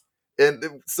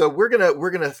 And so we're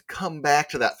gonna come back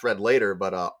to that thread later,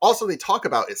 but also they talk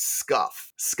about is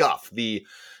SCUF, the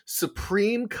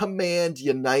Supreme Command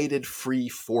United Free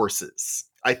Forces.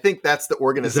 I think that's the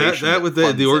organization. Is that with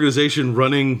the organization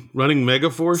running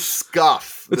Megaforce?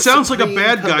 SCUF. It sounds like a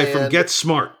bad guy from Get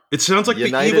Smart. It sounds like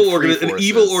an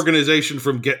evil organization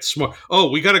from Get Smart. Oh,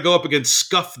 we got to go up against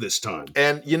SCUF this time.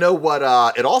 And you know what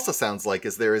it also sounds like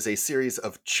is there is a series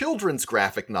of children's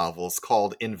graphic novels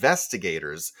called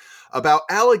Investigators about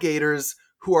alligators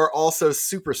who are also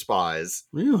super spies.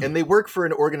 Really? And they work for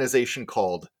an organization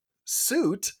called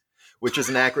SUIT, which is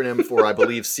an acronym for, I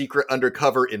believe, Secret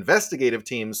Undercover Investigative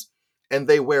Teams. And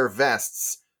they wear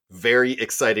vests. Very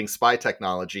exciting spy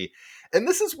technology. And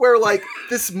this is where, like,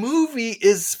 this movie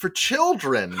is for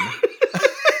children.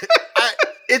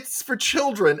 It's for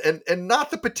children and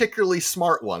not the particularly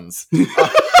smart ones. Like,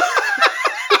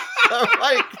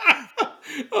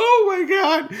 oh my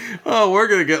God. Oh, we're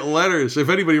going to get letters. If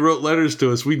anybody wrote letters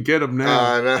to us, we'd get them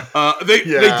now. They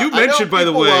do mention, by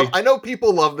the way. I know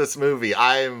people love this movie.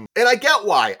 And I get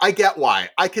why. I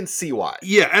can see why.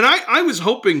 Yeah, and I was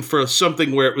hoping for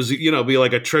something where it was, be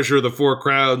like a Treasure of the Four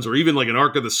Crowns or even like an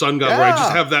Ark of the Sun God, where I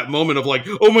just have that moment of like,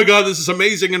 oh my God, this is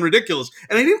amazing and ridiculous.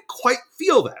 And I didn't quite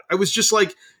feel that. I was just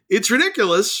like, it's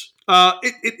ridiculous.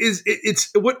 It's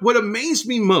what amazed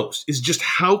me most is just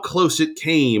how close it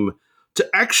came to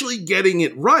actually getting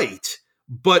it right.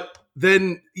 But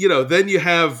then you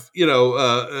have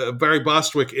Barry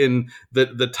Bostwick in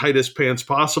the tightest pants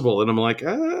possible, and I'm like,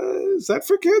 is that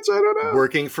for kids? I don't know.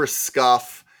 Working for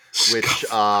Scuff, which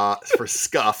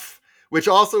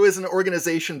also is an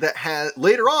organization that has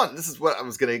later on. This is what I'm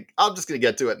just gonna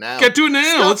get to it now. Get to it now.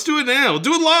 Scuff, let's do it now.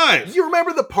 Do it live. You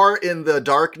remember the part in The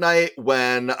Dark Knight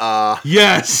when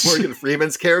yes, Morgan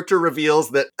Freeman's character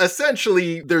reveals that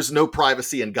essentially there's no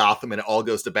privacy in Gotham and it all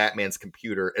goes to Batman's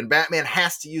computer, and Batman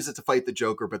has to use it to fight the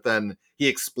Joker, but then he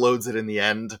explodes it in the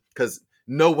end because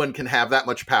no one can have that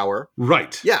much power.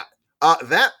 Right. Yeah.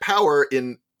 That power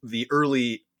in the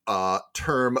early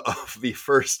term of the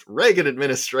first Reagan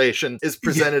administration is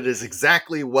presented as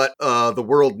exactly what the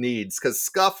world needs, because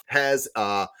Scuff has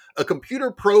a computer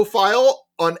profile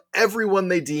on everyone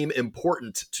they deem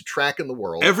important to track in the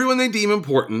world. Everyone they deem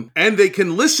important, and they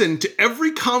can listen to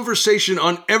every conversation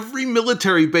on every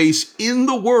military base in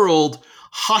the world,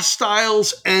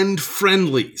 hostiles and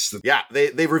friendlies. Yeah,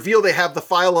 they reveal they have the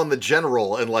file on the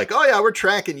general and like, oh yeah, we're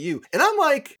tracking you. And I'm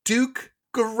like, Duke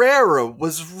Guerrero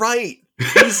was right.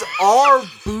 These are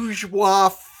bourgeois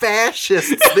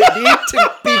fascists that need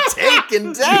to be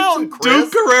taken down, Chris.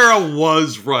 Duke Guerrero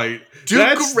was right.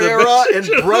 Duke Guerrero and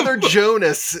Brother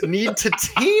Jonas need to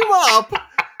team up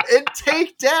and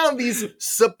take down these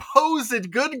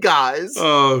supposed good guys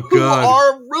who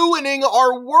are ruining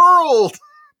our world.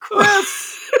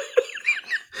 Chris.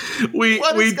 We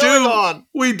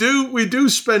do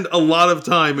spend a lot of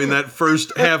time in that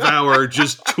first half hour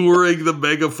just touring the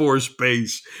Megaforce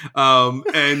base,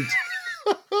 and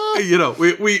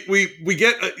we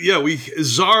get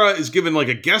Zara is given like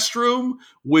a guest room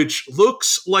which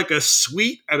looks like a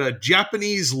suite at a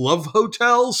Japanese love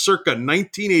hotel circa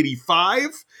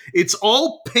 1985. It's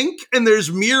all pink and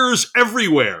there's mirrors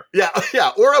everywhere. Yeah,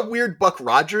 or a weird Buck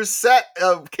Rogers set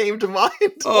came to mind.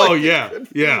 Oh, like,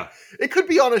 it could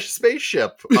be on a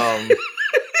spaceship, but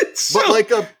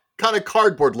like a kind of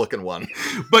cardboard looking one.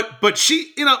 But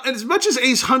she, as much as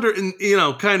Ace Hunter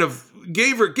kind of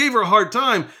gave her a hard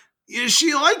time,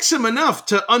 she likes him enough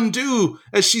to undo,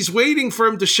 as she's waiting for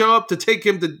him to show up to take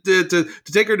him to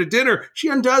take her to dinner. She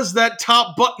undoes that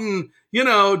top button,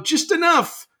 just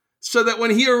enough so that when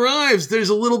he arrives, there's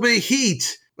a little bit of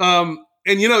heat. And,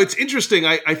 it's interesting.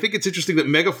 I think it's interesting that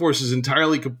Megaforce is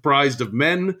entirely comprised of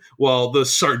men, while the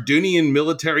Sardinian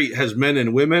military has men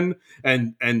and women.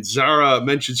 And Zara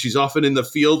mentions she's often in the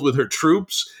field with her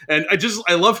troops. And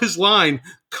I love his line,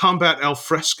 combat al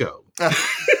fresco.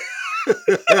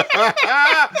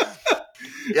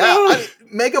 Yeah,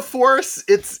 Megaforce,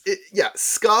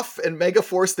 Scuff and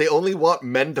Megaforce, they only want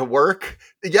men to work.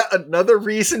 Yet another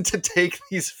reason to take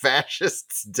these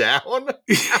fascists down.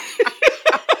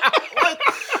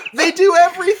 They do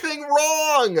everything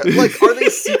wrong. Like, are they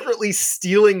secretly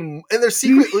stealing, and they're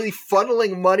secretly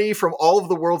funneling money from all of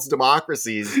the world's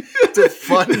democracies to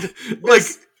fund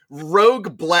this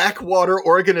rogue Blackwater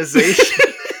organization?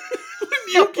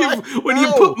 When you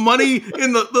put money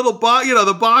in the little box,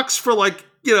 the box for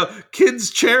kids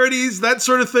charities, that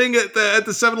sort of thing at the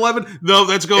 7-Eleven. No,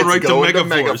 that's going to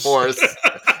Megaforce.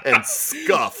 And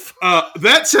Scuff.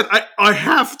 That said, I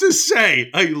have to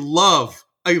say, I love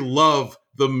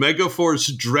the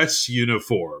Megaforce dress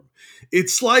uniform.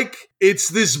 It's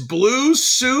this blue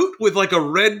suit with like a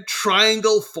red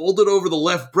triangle folded over the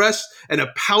left breast and a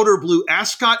powder blue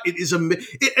ascot. It is and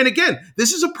again,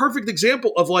 this is a perfect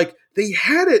example of they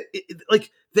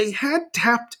had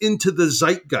tapped into the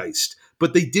zeitgeist,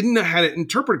 but they didn't know how to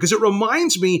interpret it, because it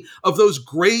reminds me of those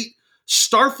great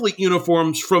Starfleet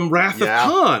uniforms from Wrath of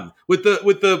Khan with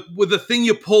the thing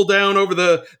you pull down over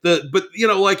but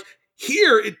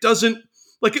here it doesn't.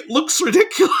 It looks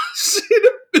ridiculous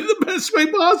in the best way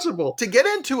possible. To get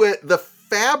into it, the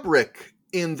fabric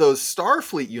in those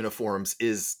Starfleet uniforms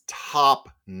is top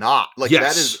notch. Like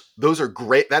Yes. those are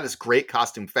great. That is great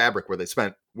costume fabric where they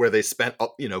spent,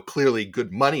 clearly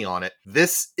good money on it.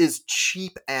 This is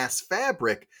cheap ass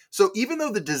fabric. So even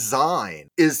though the design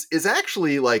is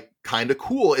actually like kind of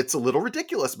cool, it's a little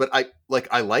ridiculous, but I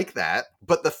like that.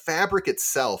 But the fabric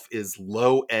itself is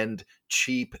low end,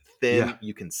 cheap, thin. Yeah.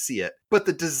 You can see it. But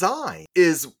the design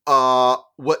is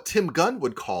what Tim Gunn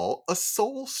would call a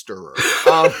soul stirrer.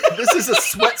 This is a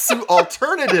sweatsuit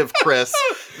alternative, Chris,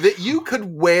 that you could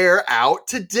wear out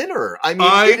to dinner. I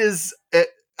mean, it is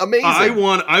amazing. I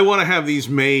want to have these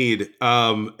made,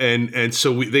 and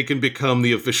so they can become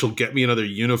the official Get Me Another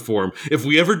uniform. If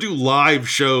we ever do live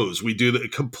shows, we do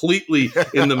it completely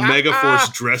in the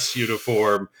Megaforce dress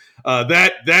uniform.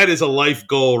 That is a life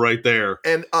goal right there.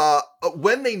 And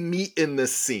when they meet in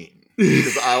this scene,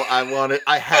 because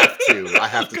I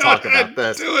have to talk about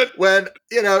this. Do it. When,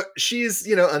 she's,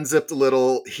 unzipped a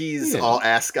little, he's all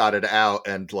ascotted out,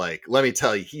 and like, let me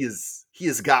tell you, he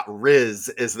has got Riz,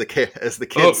 as the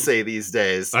kids say these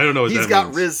days. I don't know what he's that got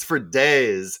means. Riz for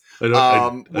days. I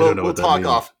don't know what that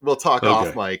means. We'll talk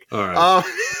off, Mike. All right.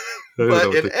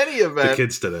 But in any event, the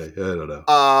kids today, I don't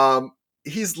know.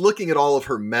 He's looking at all of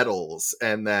her medals,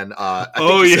 and then I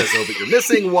think he says, but you're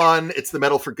missing one. It's the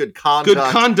medal for good conduct.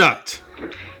 Good conduct.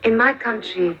 In my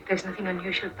country, there's nothing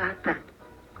unusual about that.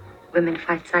 Women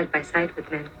fight side by side with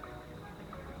men.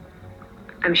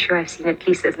 I'm sure I've seen at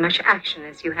least as much action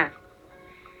as you have.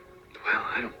 Well,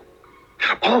 I don't...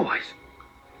 Always.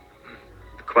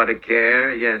 The Croix de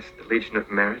Guerre, yes. The Legion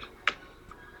of Merit.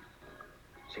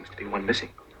 Seems to be one missing.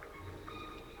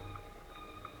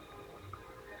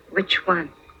 Which one?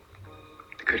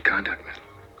 The Good Conduct Medal.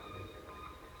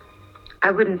 I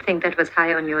wouldn't think that was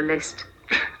high on your list.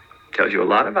 Tells you a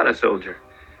lot about a soldier.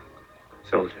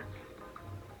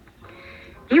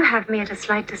 You have me at a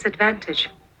slight disadvantage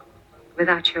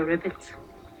without your ribbons.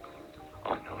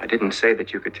 Oh, no, I didn't say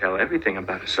that you could tell everything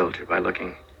about a soldier by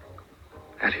looking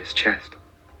at his chest.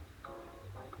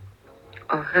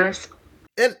 Or hers.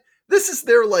 And this is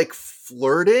their, like,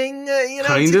 flirting,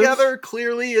 Kind together,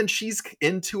 clearly, and she's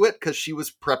into it because she was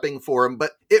prepping for him,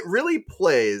 but it really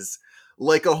plays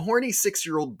like a horny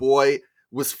 6-year-old boy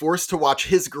was forced to watch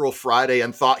His Girl Friday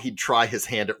and thought he'd try his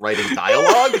hand at writing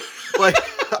dialogue.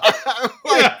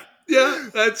 Yeah,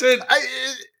 that's it.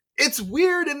 It's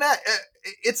weird in that...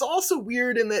 it's also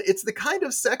weird in that it's the kind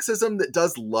of sexism that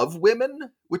does love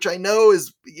women, which I know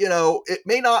is, it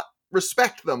may not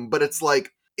respect them, but it's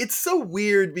like, it's so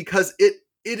weird because it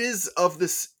is of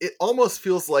this, it almost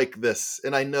feels like this,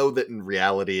 and I know that in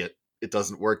reality it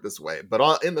doesn't work this way,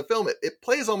 but in the film it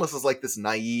plays almost as like this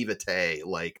naivete,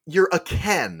 like you're a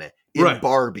Ken in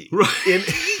Barbie. Right.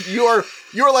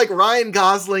 You're like Ryan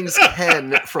Gosling's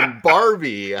Ken from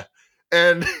Barbie,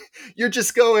 and you're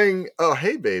just going, oh,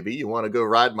 hey, baby, you want to go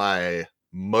ride my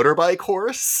motorbike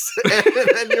horse? And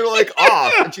then you're like,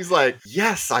 off. And she's like,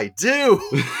 yes, I do.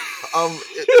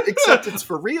 Except it's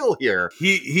for real here.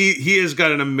 He has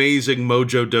got an amazing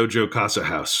Mojo Dojo Casa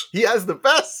house. He has the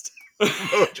best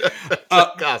Mojo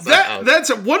Dojo Casa house.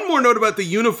 That's one more note about the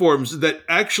uniforms that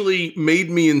actually made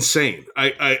me insane.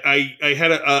 I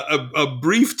had a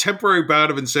brief temporary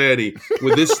bout of insanity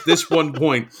with this one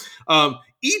point.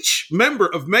 Each member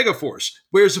of Megaforce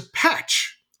wears a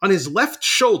patch on his left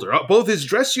shoulder, both his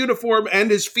dress uniform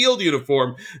and his field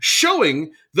uniform,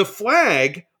 showing the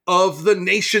flag of the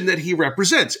nation that he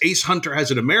represents. Ace Hunter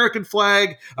has an American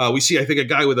flag. We see, I think, a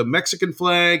guy with a Mexican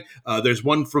flag. There's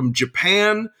one from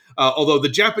Japan, although the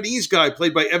Japanese guy,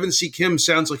 played by Evan C. Kim,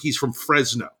 sounds like he's from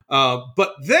Fresno.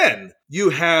 But then you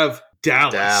have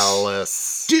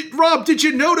Dallas. Rob, did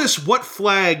you notice what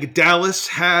flag Dallas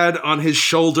had on his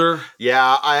shoulder?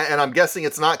 Yeah, and I'm guessing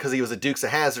it's not because he was a Dukes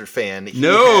of Hazzard fan. He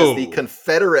has the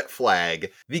Confederate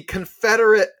flag. The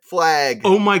Confederate flag.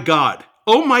 Oh my God.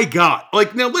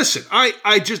 Like, now listen,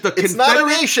 it's not a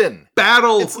nation.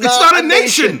 Battle. It's not a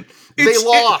nation. They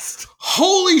lost.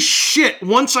 Holy shit.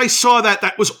 Once I saw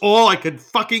that was all I could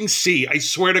fucking see. I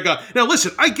swear to God. Now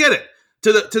listen, I get it.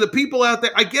 To the people out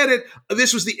there, I get it.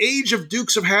 This was the age of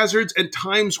Dukes of Hazzards and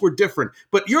times were different.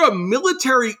 But you're a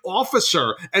military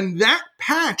officer and that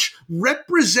patch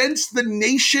represents the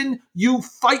nation you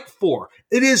fight for.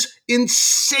 It is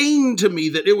insane to me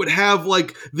that it would have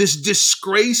like this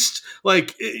disgraced,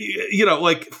 like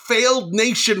failed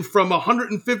nation from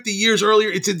 150 years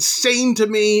earlier. It's insane to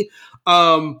me.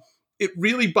 It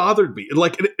really bothered me.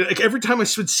 Like every time I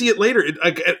would see it later,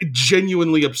 it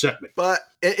genuinely upset me. But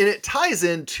and it ties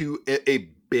into a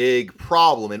big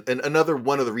problem, and another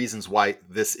one of the reasons why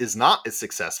this is not as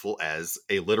successful as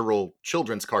a literal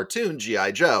children's cartoon,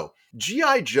 G.I. Joe.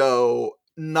 G.I. Joe,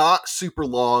 not super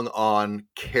long on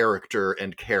character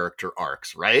and character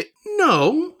arcs, right?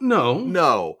 No.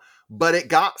 No, but it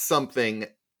got something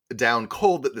down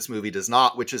cold that this movie does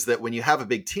not, which is that when you have a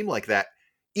big team like that,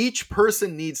 each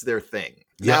person needs their thing.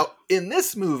 Yeah. Now, in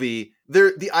this movie,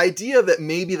 the idea that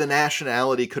maybe the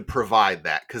nationality could provide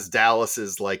that, because Dallas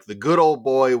is like the good old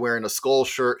boy wearing a skull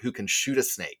shirt who can shoot a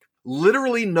snake.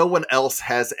 Literally no one else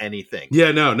has anything.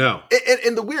 Yeah, no.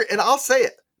 And the weird, and I'll say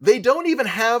it, they don't even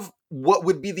have what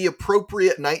would be the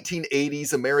appropriate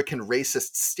 1980s American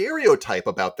racist stereotype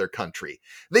about their country.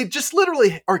 They just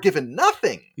literally are given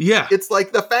nothing. Yeah. It's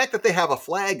like the fact that they have a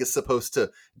flag is supposed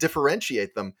to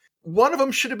differentiate them. One of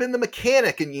them should have been the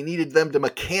mechanic, and you needed them to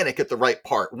mechanic at the right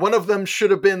part. One of them should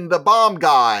have been the bomb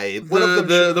guy. One of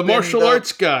them the martial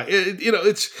arts guy.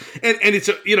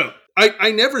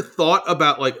 I never thought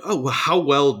about like, oh, how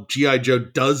well G.I. Joe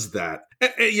does that.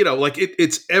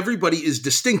 It's everybody is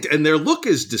distinct and their look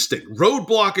is distinct.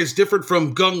 Roadblock is different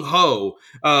from Gung Ho,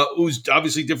 who's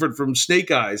obviously different from Snake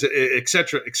Eyes, et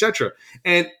cetera, et cetera.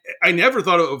 And I never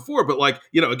thought of it before, but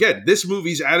again, this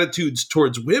movie's attitudes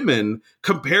towards women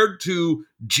compared to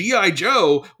G.I.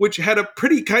 Joe, which had a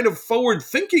pretty kind of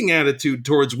forward-thinking attitude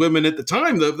towards women at the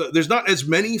time. There's not as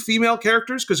many female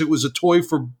characters because it was a toy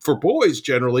for boys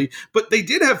generally, but they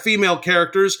did have female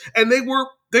characters, and they were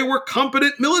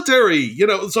competent military.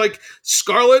 It's like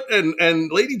Scarlet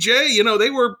and Lady J.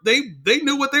 They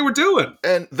knew what they were doing.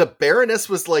 And the Baroness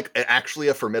was like actually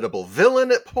a formidable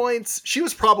villain at points. She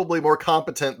was probably more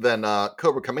competent than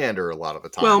Cobra Commander a lot of the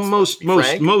time. Well,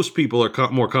 most people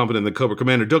are more competent than Cobra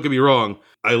Commander. Don't get me wrong.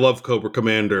 I love Cobra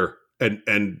Commander.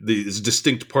 And this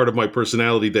distinct part of my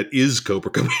personality that is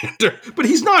Cobra Commander, but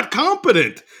he's not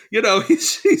competent.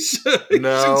 He's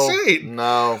insane.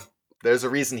 No. There's a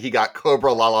reason he got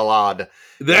Cobra La La La'd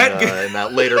in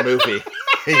that later movie.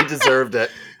 He deserved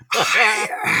it.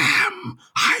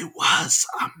 I was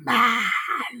a man.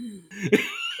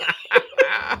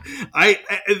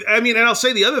 I mean, and I'll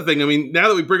say the other thing. I mean, now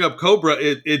that we bring up Cobra,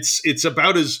 it's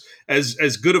about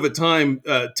as good of a time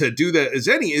to do that as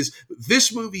any. Is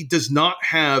this movie does not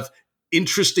have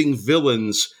interesting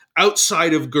villains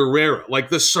outside of Guerrera. Like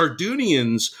the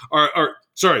Sardunians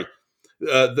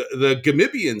the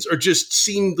Gamibians are just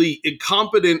seemingly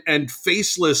incompetent and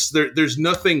faceless. There's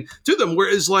nothing to them.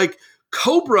 Whereas like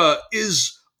Cobra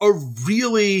is a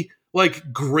really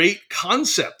like great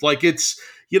concept. Like it's,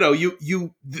 they're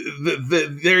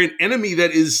an enemy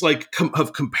that is like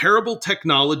of comparable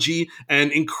technology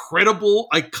and incredible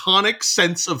iconic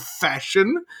sense of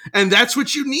fashion. And that's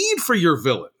what you need for your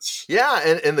villains. Yeah.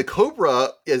 And the Cobra,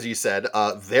 as you said,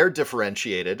 they're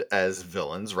differentiated as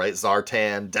villains, right?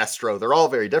 Zartan, Destro, they're all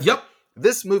very different. Yep.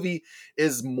 This movie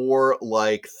is more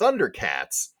like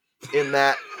Thundercats in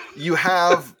that you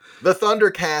have the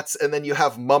Thundercats and then you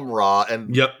have Mum-Ra and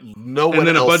no one else lives. And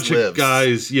then a bunch of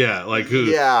guys, like who?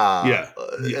 Yeah.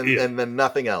 And then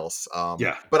nothing else.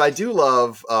 But I do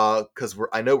love, because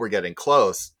I know we're getting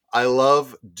close, I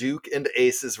love Duke and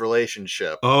Ace's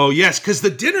relationship. Oh yes, because the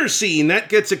dinner scene that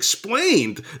gets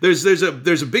explained. There's a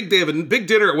big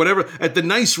dinner or whatever at the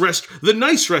nice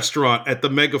restaurant at the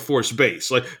Megaforce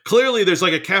base. Like clearly there's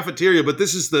like a cafeteria, but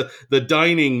this is the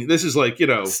dining. This is like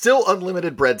still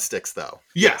unlimited breadsticks though.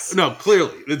 Yes, no,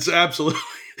 clearly it's absolutely.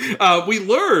 We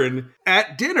learn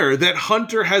at dinner that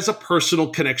Hunter has a personal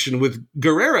connection with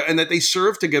Guerrera and that they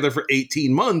served together for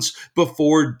 18 months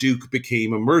before Duke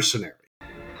became a mercenary.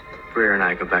 Greer and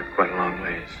I go back quite a long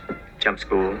ways. Jump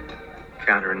school,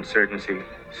 counterinsurgency,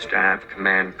 staff,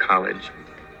 command, college.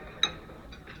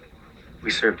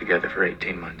 We served together for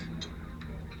 18 months.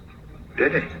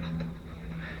 Did he?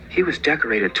 He was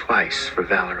decorated twice for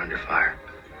valor under fire.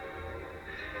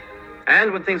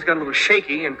 And when things got a little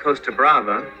shaky in Costa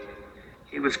Brava,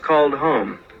 he was called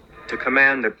home to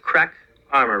command the crack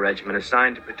armor regiment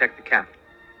assigned to protect the capital.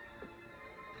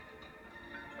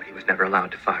 But he was never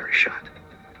allowed to fire a shot.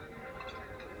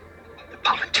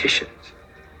 Politicians,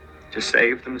 to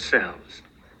save themselves,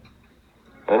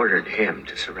 ordered him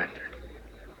to surrender.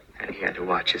 And he had to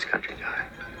watch his country die.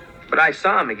 But I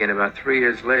saw him again about 3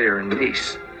 years later in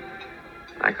Nice.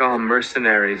 Like all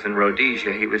mercenaries in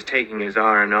Rhodesia, he was taking his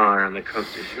R&R on the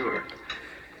Côte d'Azur.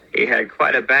 He had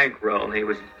quite a bankroll. He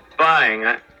was buying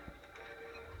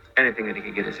anything that he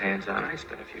could get his hands on. I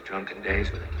spent a few drunken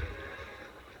days with him.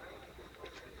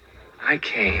 I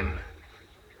came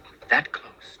that close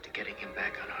to getting him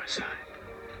back on our side.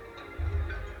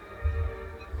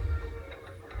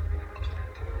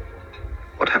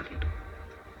 What happened?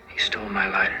 He stole my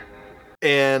lighter.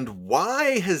 And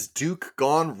why has Duke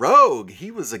gone rogue?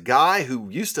 He was a guy who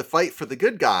used to fight for the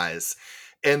good guys.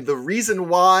 And the reason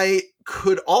why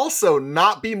could also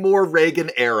not be more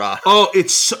Reagan era. Oh,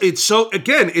 it's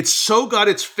so got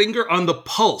its finger on the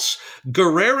pulse.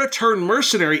 Guerrera turned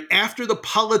mercenary after the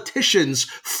politicians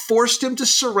forced him to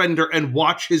surrender and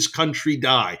watch his country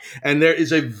die. And there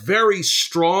is a very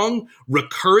strong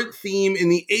recurrent theme in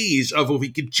the 80s of if we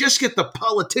could just get the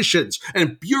politicians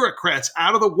and bureaucrats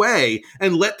out of the way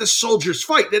and let the soldiers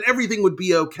fight, then everything would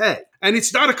be okay. And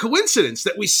it's not a coincidence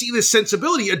that we see this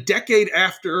sensibility a decade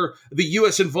after the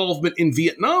U.S. involvement in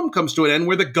Vietnam comes to an end,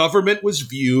 where the government was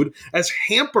viewed as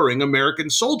hampering American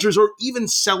soldiers or even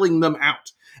selling them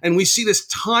out. And we see this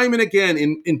time and again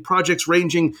in projects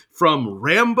ranging from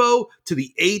Rambo to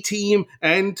the A-Team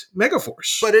and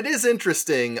Megaforce. But it is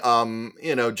interesting,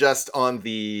 just on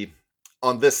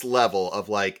this level of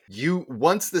like,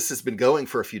 once this has been going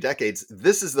for a few decades,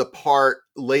 this is the part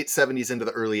late 70s into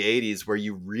the early 80s where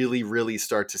you really, really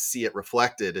start to see it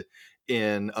reflected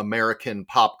in American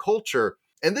pop culture.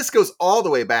 And this goes all the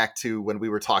way back to when we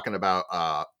were talking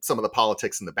about some of the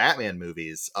politics in the Batman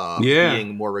movies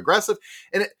being more regressive.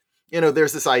 And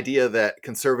there's this idea that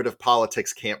conservative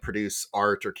politics can't produce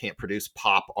art or can't produce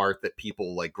pop art that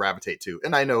people like gravitate to.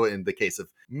 And I know in the case of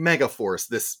Megaforce,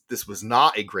 this was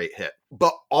not a great hit,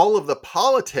 but all of the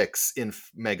politics in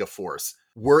Megaforce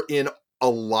were in a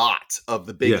lot of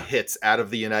the big hits out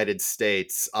of the United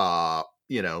States,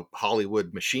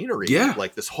 Hollywood machinery,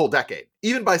 like this whole decade,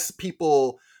 even by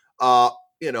people,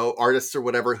 artists or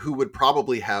whatever, who would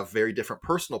probably have very different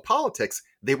personal politics.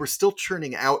 They were still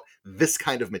churning out this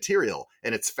kind of material,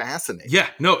 and it's fascinating. Yeah,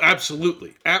 no,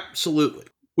 absolutely. Absolutely.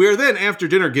 We are then, after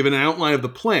dinner, given an outline of the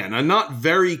plan, a not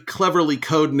very cleverly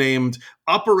codenamed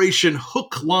Operation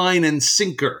Hook, Line, and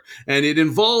Sinker. And it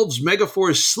involves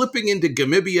Megaforce slipping into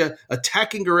Gamibia,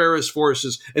 attacking Guerrera's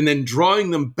forces, and then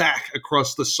drawing them back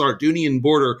across the Sardinian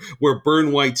border where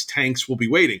Burn White's tanks will be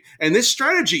waiting. And this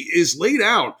strategy is laid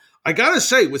out, I gotta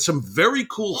say, with some very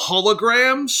cool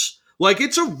holograms. Like,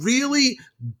 it's a really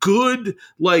good,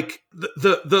 like,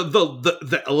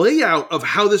 the layout of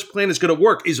how this plan is going to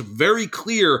work is very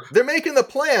clear. They're making the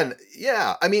plan.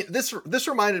 Yeah. I mean, this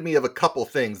reminded me of a couple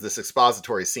things, this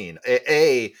expository scene.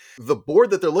 The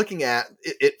board that they're looking at,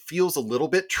 it feels a little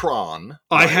bit Tron.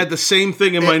 I had the same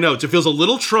thing in my notes. It feels a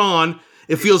little Tron.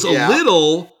 It feels a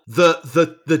little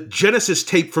the Genesis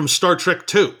tape from Star Trek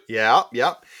 2. Yeah,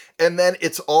 yeah. And then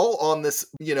it's all on this,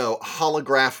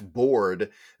 holograph board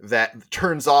that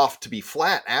turns off to be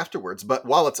flat afterwards. But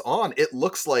while it's on, it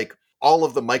looks like all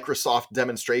of the Microsoft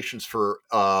demonstrations for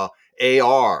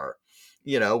AR,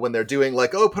 when they're doing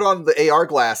like, put on the AR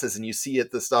glasses and you see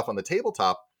the stuff on the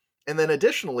tabletop. And then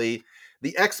additionally,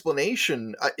 the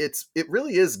explanation, it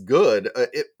really is good.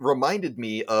 It reminded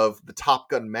me of the Top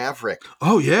Gun Maverick.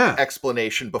 Oh yeah,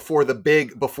 explanation before the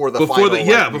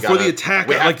attack.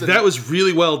 That was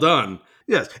really well done.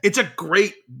 Yes, it's a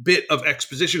great bit of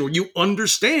exposition where you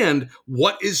understand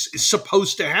what is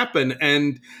supposed to happen,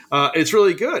 and it's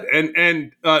really good.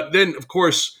 And then of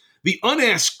course, the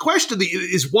unasked question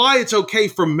is why it's okay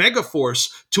for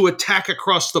Megaforce to attack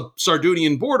across the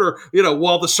Sardinian border,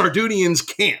 while the Sardinians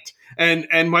can't.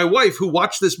 And my wife, who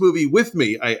watched this movie with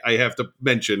me, I have to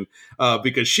mention,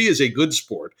 because she is a good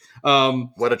sport.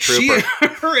 What a trooper.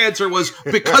 Her answer was,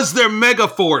 because they're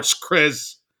Megaforce,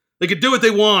 Chris. They can do what they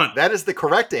want. That is the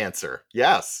correct answer.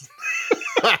 Yes.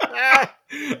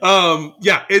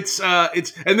 It's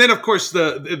and then of course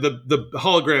the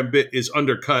hologram bit is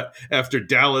undercut after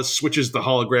Dallas switches the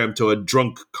hologram to a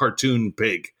drunk cartoon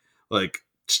pig. Like,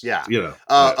 yeah,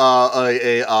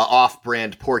 a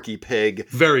off-brand Porky Pig,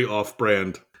 very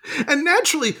off-brand. And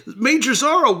naturally, Major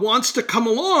Zara wants to come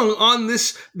along on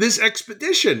this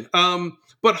expedition.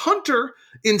 But Hunter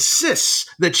insists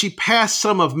that she pass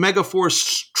some of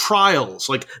Megaforce trials,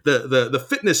 like the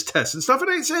fitness tests and stuff. And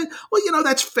I say, well,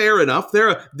 that's fair enough.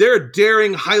 They're a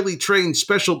daring, highly trained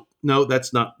special. No,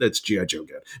 that's G.I. Joe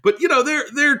again. But,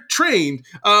 they're trained,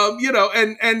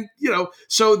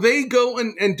 so they go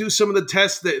and do some of the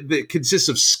tests that consists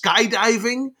of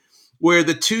skydiving, where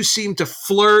the two seem to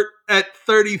flirt at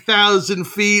 30,000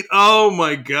 feet. Oh,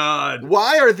 my God.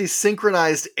 Why are these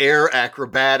synchronized air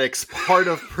acrobatics part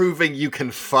of proving you can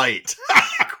fight?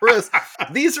 Chris,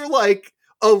 these are like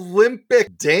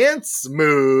Olympic dance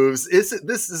moves. This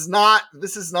is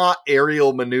not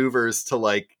aerial maneuvers to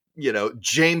like,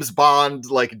 James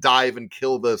Bond, like dive and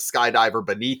kill the skydiver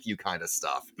beneath you kind of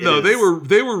stuff. They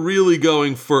were really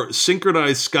going for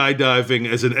synchronized skydiving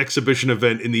as an exhibition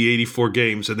event in the 84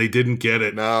 games, and they didn't get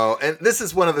it. No, and this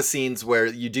is one of the scenes where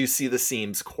you do see the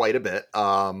seams quite a bit.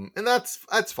 And that's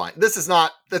fine. That's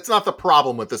not the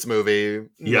problem with this movie.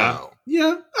 Yeah. No.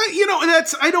 Yeah.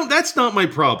 That's not my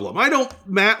problem. I don't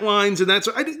matte lines and that's,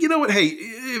 you know what? Hey,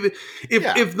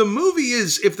 if the movie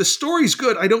if the story's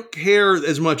good, I don't care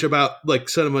as much about like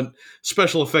sentiment,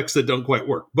 special effects that don't quite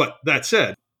work. But that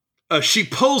said, she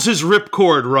pulls his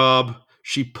ripcord, Rob.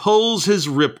 She pulls his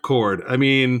ripcord. I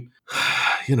mean,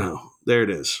 there it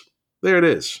is. There it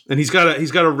is. And he's got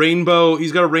a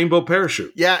rainbow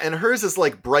parachute. Yeah, and hers is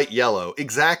like bright yellow.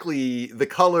 Exactly the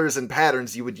colors and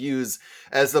patterns you would use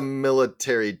as a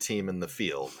military team in the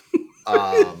field.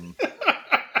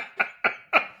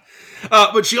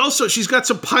 But she's got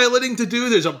some piloting to do.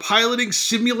 There's a piloting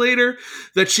simulator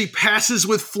that she passes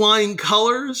with flying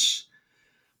colors.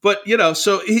 But,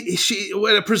 so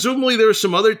presumably there were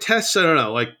some other tests, I don't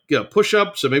know, like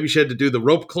push-ups, so maybe she had to do the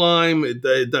rope climb.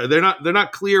 They're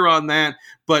not clear on that.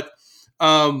 But,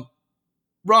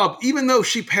 Rob, even though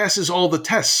she passes all the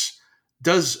tests,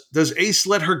 does Ace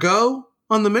let her go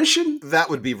on the mission?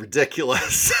 That would be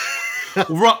ridiculous. Of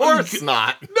course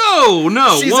not. No.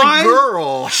 She's Why? A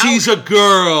girl. She's a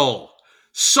girl.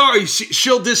 Sorry,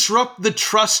 she'll disrupt the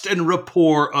trust and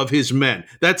rapport of his men.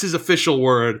 That's his official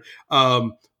word.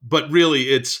 But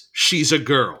really, she's a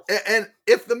girl. And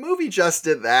if the movie just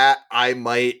did that, I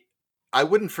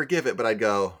wouldn't forgive it, but I'd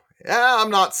go, yeah, I'm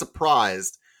not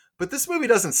surprised. But this movie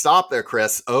doesn't stop there,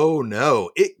 Chris. Oh, no.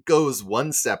 It goes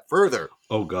one step further.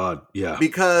 Oh, God. Yeah.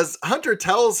 Because Hunter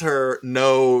tells her,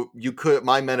 no,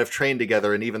 my men have trained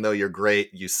together, and even though you're great,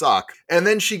 you suck. And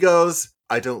then she goes,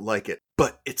 I don't like it,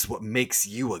 but it's what makes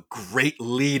you a great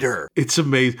leader. It's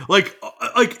amazing. Like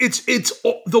it's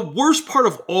the worst part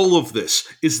of all of this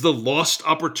is the lost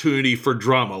opportunity for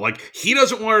drama. Like he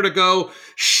doesn't want her to go.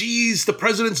 She's the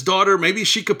president's daughter. Maybe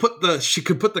she could put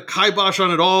the kibosh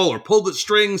on it all or pull the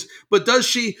strings. But does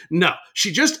she? No.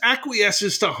 She just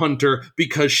acquiesces to Hunter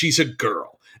because she's a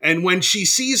girl. And when she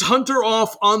sees Hunter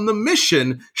off on the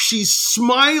mission, she's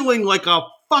smiling like a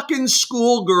fucking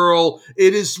schoolgirl.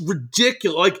 It is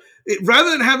ridiculous. Like,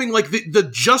 rather than having like the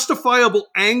justifiable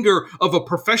anger of a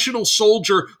professional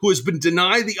soldier who has been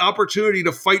denied the opportunity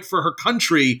to fight for her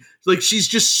country, like she's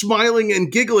just smiling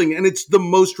and giggling, and it's the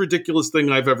most ridiculous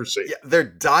thing I've ever seen. Yeah, their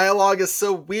dialogue is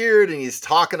so weird, and he's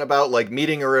talking about like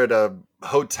meeting her at a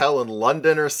hotel in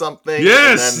London or something.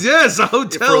 Yes, a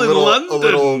hotel in London. A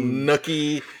little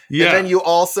nookie. Yeah. And then you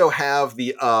also have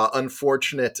the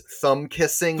unfortunate thumb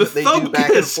kissing that they do back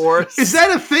and forth. Is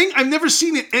that a thing? I've never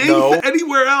seen it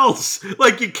anywhere else.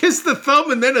 Like you kiss the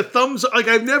thumb and then a thumbs. Like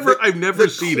I've never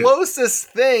seen it. The closest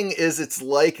thing is it's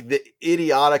like the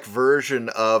idiotic version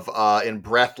of in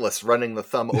Breathless, running the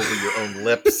thumb over your own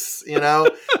lips.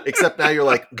 Except now you're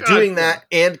like doing that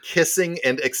and kissing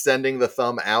and extending the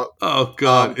thumb out. Oh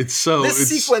God, this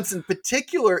sequence in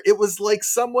particular, it was like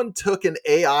someone took an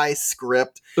AI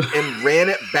script and ran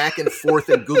it back and forth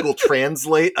in Google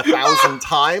Translate 1,000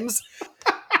 times,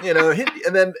 and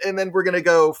then we're going to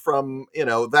go from,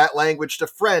 that language to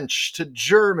French to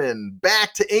German,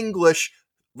 back to English.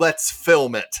 Let's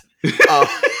film it.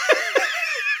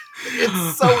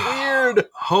 It's so weird.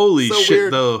 Holy shit,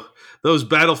 weird. Though. Those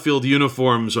battlefield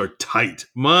uniforms are tight.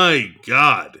 My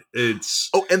God,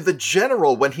 it's... Oh, and the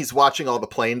general, when he's watching all the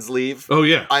planes leave... Oh,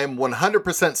 yeah. I am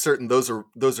 100% certain those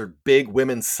are big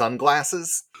women's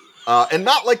sunglasses. And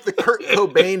not like the Kurt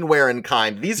Cobain wearing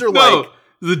kind. These are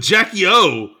the Jackie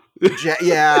O.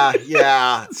 Yeah.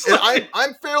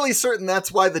 I'm fairly certain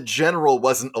that's why the general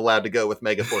wasn't allowed to go with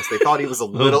Megaforce. They thought he was a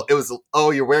little... It was,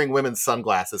 you're wearing women's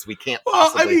sunglasses. We can't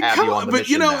possibly have you on the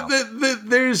mission now.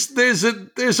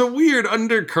 There's a weird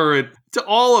undercurrent to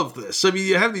all of this. I mean,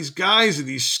 you have these guys in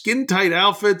these skin-tight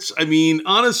outfits. I mean,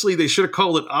 honestly, they should have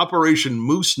called it Operation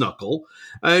Moose Knuckle.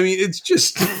 I mean, it's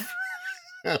just...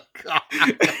 Oh, God.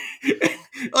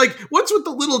 Like, what's with the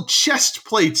little chest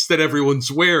plates that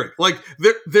everyone's wearing? Like,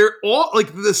 they're all,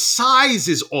 like, the size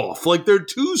is off. Like, they're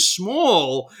too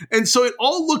small. And so it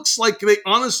all looks like they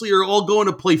honestly are all going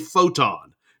to play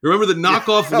Photon. Remember the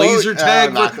knockoff laser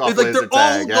tag? Knockoff like, laser they're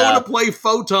all tag, going to play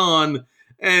Photon.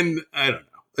 And I don't know.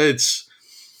 It's...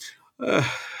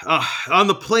 on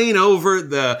the plane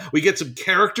over, we get some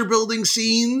character building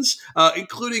scenes,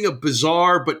 including a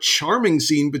bizarre but charming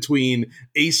scene between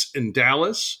Ace and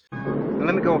Dallas.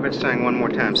 Let me go over this thing one more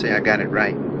time, see I got it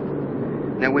right.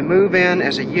 Now we move in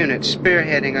as a unit,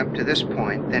 spearheading up to this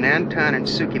point. Then Anton and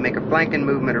Suki make a flanking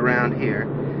movement around here.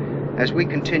 As we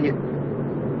continue...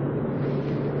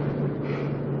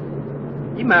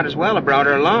 You might as well have brought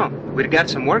her along. We'd have got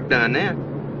some work done then.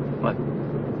 What?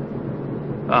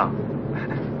 Oh.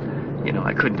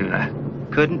 I couldn't do that.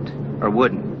 Couldn't or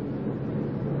wouldn't?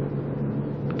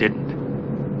 Didn't.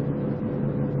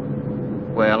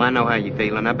 Well, I know how you're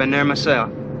feeling. I've been there myself.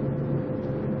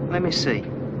 Let me see.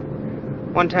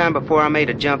 One time before I made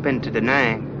a jump into Da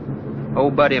Nang,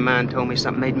 old buddy of mine told me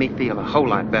something made me feel a whole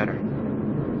lot better.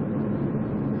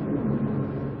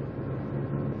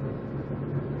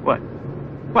 What?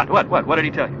 What did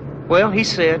he tell you? Well, he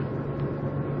said,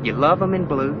 you love 'em in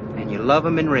blue and you love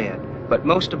 'em in red, but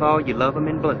most of all, you love 'em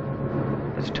in blue.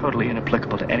 That's totally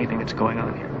inapplicable to anything that's going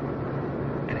on here.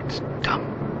 And it's dumb.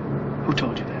 Who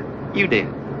told you that? You did.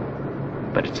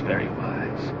 But it's very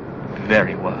wise.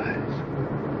 Very wise.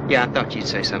 Yeah, I thought you'd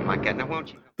say something like that. Now,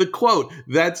 won't you? The quote,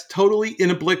 that's totally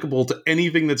inapplicable to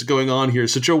anything that's going on here,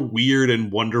 is such a weird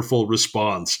and wonderful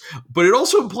response. But it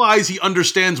also implies he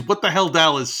understands what the hell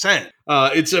Dallas said.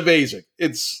 It's amazing.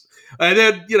 And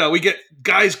then, we get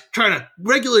guys trying to,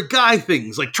 regular guy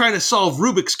things, like trying to solve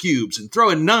Rubik's Cubes and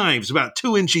throwing knives about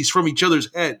 2 inches from each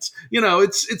other's heads.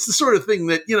 It's the sort of thing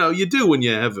that, you do when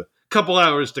you have a couple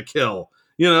hours to kill.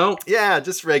 Yeah,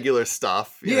 just regular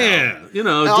stuff. You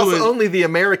know. Also, only the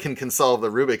American can solve the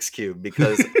Rubik's Cube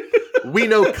because we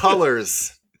know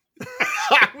colors.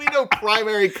 We know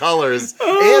primary colors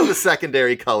and the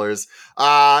secondary colors.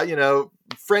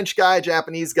 French guy,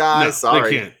 Japanese guy. No,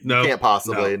 sorry, they can't. No, can't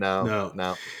possibly. No.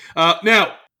 No.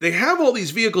 Now they have all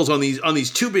these vehicles on these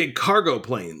two big cargo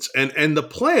planes, and the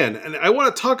plan. And I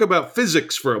want to talk about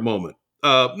physics for a moment.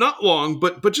 Not long,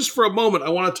 but just for a moment, I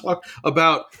want to talk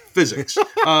about physics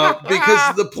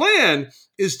because the plan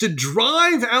is to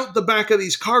drive out the back of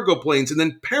these cargo planes and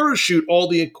then parachute all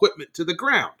the equipment to the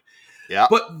ground. Yeah.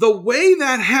 But the way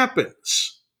that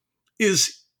happens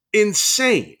is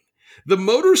insane. The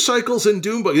motorcycles in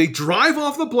Doombuggy, they drive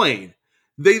off the plane.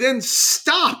 They then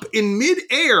stop in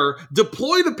midair,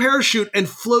 deploy the parachute, and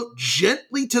float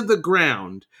gently to the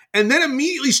ground, and then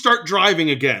immediately start driving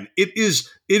again. It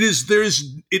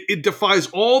defies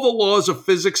all the laws of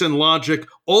physics and logic.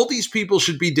 All these people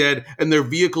should be dead, and their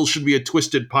vehicles should be a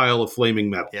twisted pile of flaming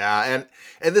metal. Yeah,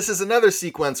 and this is another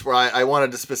sequence where I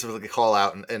wanted to specifically call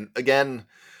out, and again,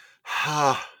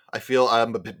 I feel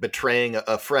I'm betraying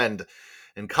a friend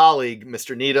and colleague,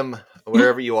 Mr. Needham,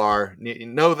 wherever you are.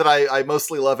 Know that I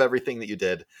mostly love everything that you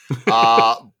did.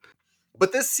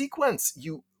 But this sequence,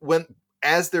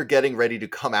 as they're getting ready to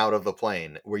come out of the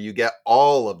plane, where you get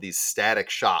all of these static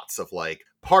shots of like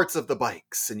parts of the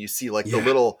bikes, and you see like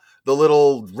the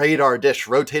little radar dish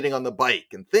rotating on the bike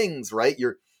and things, right?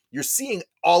 You're seeing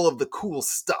all of the cool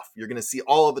stuff. You're going to see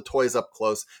all of the toys up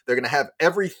close. They're going to have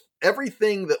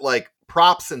everything that like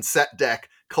props and set deck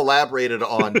collaborated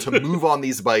on to move on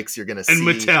these bikes. You're going to see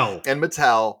and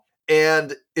Mattel,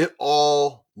 and it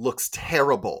all looks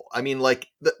terrible. I mean, like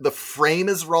the frame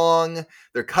is wrong.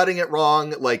 They're cutting it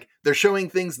wrong. Like they're showing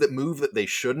things that move that they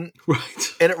shouldn't.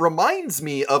 Right. And it reminds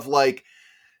me of like,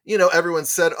 everyone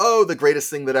said, oh, the greatest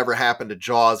thing that ever happened to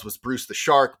Jaws was Bruce the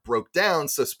Shark broke down.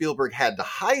 So Spielberg had to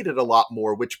hide it a lot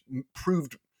more, which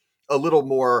proved a little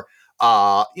more,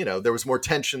 there was more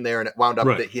tension there, and it wound up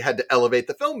that he had to elevate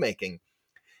the filmmaking.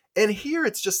 And here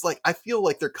it's just like, I feel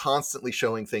like they're constantly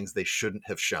showing things they shouldn't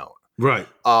have shown. Right.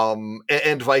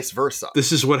 And vice versa.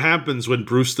 This is what happens when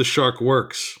Bruce the Shark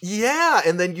works. Yeah.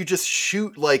 And then you just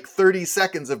shoot like 30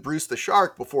 seconds of Bruce the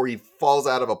Shark before he falls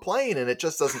out of a plane, and it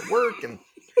just doesn't work. And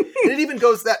it even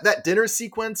goes that dinner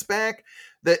sequence back,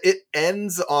 that it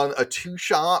ends on a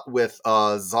 2-shot with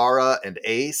Zara and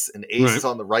Ace, and Ace is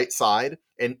on the right side,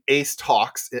 and Ace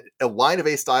talks. A line of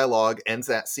Ace dialogue ends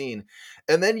that scene.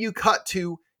 And then you cut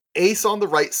to Ace on the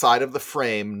right side of the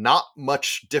frame, not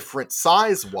much different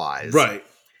size-wise. Right.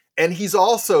 And he's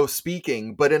also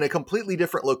speaking, but in a completely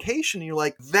different location. You're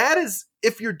like, that is,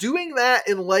 if you're doing that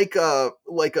in like a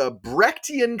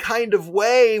Brechtian kind of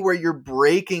way where you're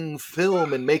breaking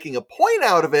film and making a point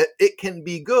out of it, it can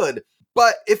be good.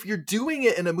 But if you're doing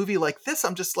it in a movie like this,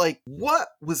 I'm just like, what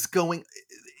was going...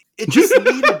 It just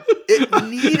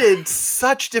needed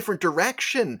such different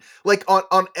direction, like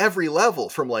on every level,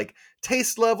 from like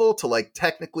taste level to like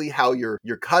technically how you're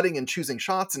cutting and choosing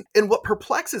shots. And what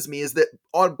perplexes me is that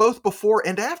on both before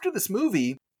and after this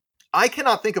movie, I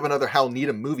cannot think of another Hal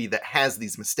Needham movie that has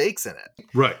these mistakes in it.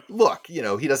 Right. Look, he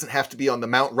doesn't have to be on the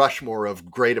Mount Rushmore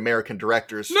of great American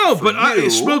directors. No, but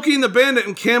Smokey and the Bandit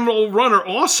and Camel Run are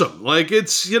awesome. Like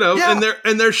it's,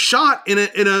 and they're shot in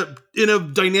a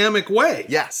dynamic way.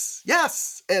 Yes.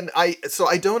 And I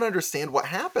don't understand what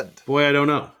happened. Boy, I don't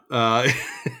know. That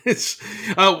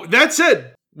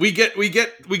said, we get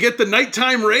the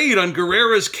nighttime raid on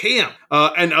Guerrera's camp.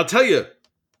 And I'll tell you,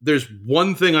 there's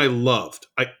one thing I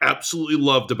absolutely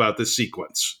loved about this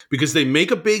sequence, because they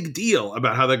make a big deal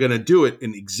about how they're going to do it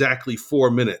in exactly 4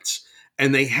 minutes.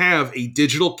 And they have a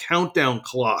digital countdown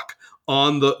clock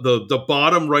on the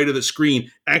bottom right of the screen,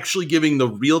 actually giving the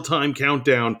real-time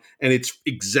countdown, and it's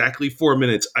exactly 4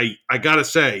 minutes. I gotta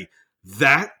say,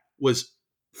 That was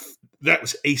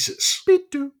aces.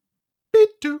 Beat-doo,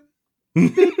 beat-doo,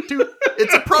 beat-doo.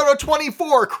 It's a Proto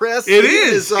 24, Chris. It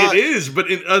is. But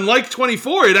unlike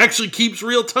 24, it actually keeps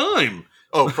real time.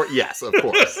 Yes, of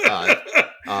course.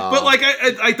 But like,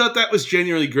 I thought that was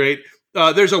genuinely great.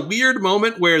 There's a weird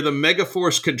moment where the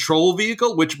Megaforce control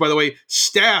vehicle, which, by the way,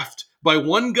 staffed by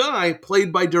one guy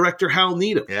played by director Hal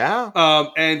Needham. Yeah.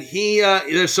 And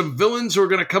there's some villains who are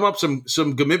going to come up, some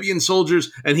Gamibian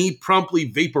soldiers, and he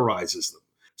promptly vaporizes them.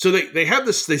 So they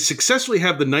successfully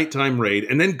have the nighttime raid,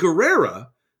 and then Guerrera,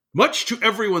 much to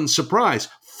everyone's surprise,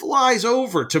 flies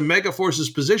over to Megaforce's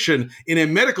position in a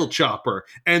medical chopper,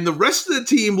 and the rest of the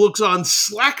team looks on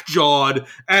slack-jawed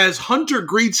as Hunter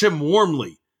greets him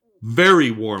warmly. Very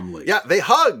warmly. Yeah, they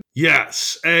hug.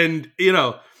 Yes. And,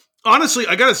 honestly,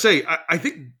 I gotta say, I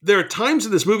think there are times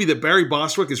in this movie that Barry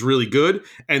Bostwick is really good,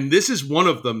 and this is one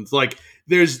of them. Like,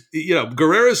 there's,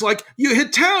 Guerrera's like, you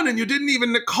hit town and you didn't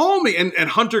even call me. And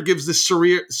Hunter gives this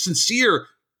sincere,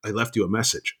 I left you a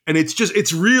message. And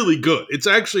it's really good. It's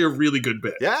actually a really good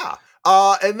bit. Yeah.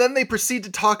 And then they proceed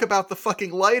to talk about the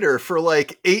fucking lighter for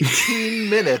like 18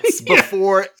 minutes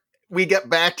before we get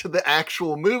back to the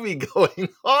actual movie going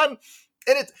on.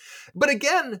 But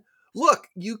again, look,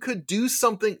 you could do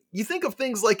something. You think of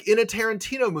things like in a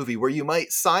Tarantino movie where you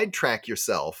might sidetrack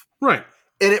yourself. Right.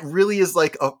 And it really is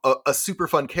like a super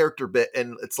fun character bit.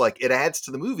 And it's like, it adds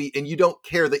to the movie and you don't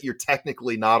care that you're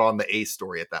technically not on the A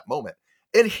story at that moment.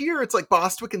 And here it's like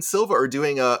Bostwick and Silva are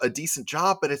doing a decent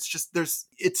job, but it's just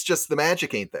the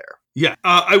magic ain't there. Yeah.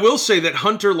 I will say that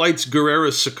Hunter lights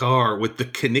Guerrera's cigar with the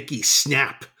Kaniki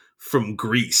snap from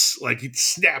Grease. Like, he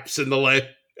snaps in the leg.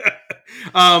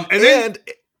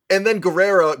 And then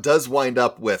Guerrero does wind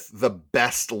up with the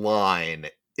best line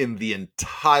in the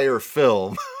entire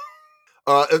film.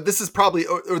 This is probably,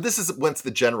 or this is once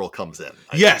the general comes in.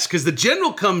 Yes, because the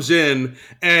general comes in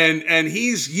and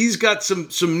he's got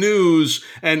some news,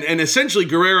 and essentially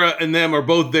Guerrero and them are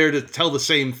both there to tell the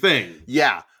same thing.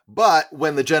 Yeah, but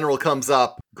when the general comes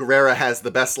up, Guerrero has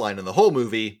the best line in the whole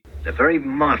movie. The very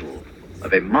model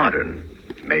of a modern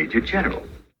Major General.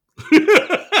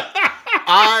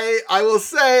 I will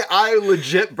say I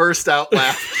legit burst out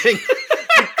laughing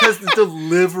because the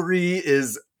delivery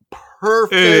is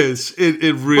perfect. It is.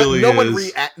 It really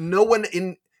is. No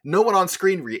one on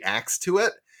screen reacts to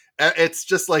it. It's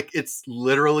just like, it's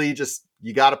literally just,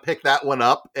 you got to pick that one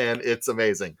up, and it's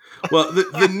amazing. Well,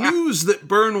 the news that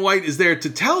Byrne White is there to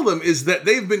tell them is that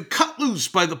they've been cut loose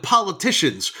by the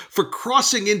politicians for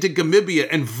crossing into Gamibia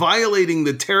and violating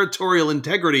the territorial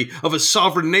integrity of a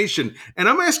sovereign nation. And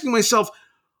I'm asking myself,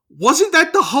 wasn't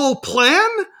that the whole plan?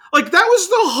 Like, that was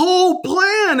the whole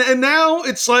plan, and now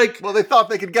it's like... Well, they thought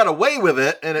they could get away with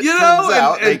it, and it turns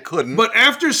out they couldn't. But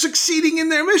after succeeding in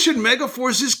their mission,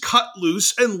 Megaforce is cut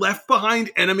loose and left behind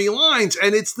enemy lines,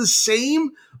 and it's the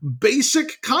same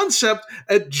basic concept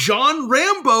that John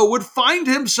Rambo would find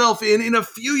himself in a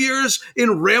few years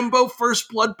in Rambo First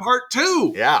Blood Part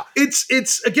 2. Yeah. It's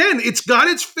got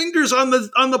its fingers on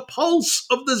the pulse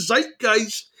of the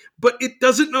zeitgeist, but it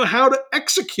doesn't know how to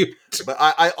execute. But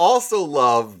I also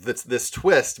love this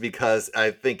twist because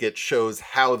I think it shows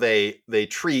how they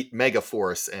treat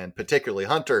Megaforce and particularly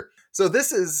Hunter. So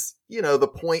this is, the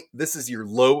point. This is your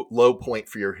low point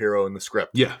for your hero in the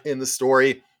script. Yeah. In the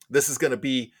story, this is going to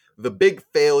be the big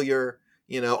failure.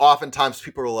 Oftentimes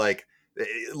people are like,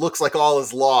 it looks like all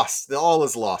is lost. The all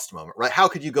is lost moment, right? How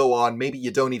could you go on? Maybe you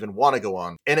don't even want to go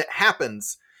on. And it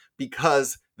happens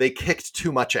because they kicked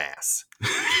too much ass.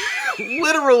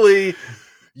 Literally,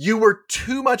 you were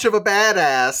too much of a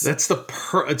badass. That's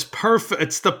it's perfect.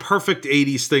 It's the perfect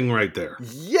 80s thing right there.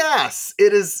 Yes,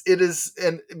 it is.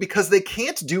 And because they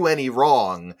can't do any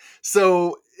wrong.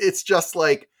 So it's just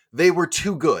like, they were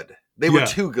too good. They were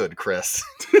too good, Chris.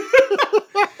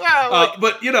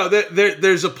 But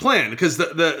there's a plan, because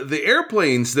the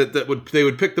airplanes that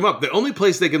would pick them up. The only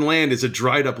place they can land is a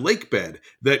dried up lake bed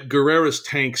that Guerrera's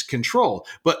tanks control.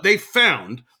 But they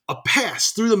found a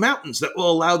pass through the mountains that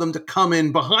will allow them to come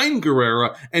in behind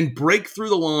Guerrera and break through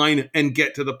the line and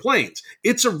get to the planes.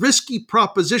 It's a risky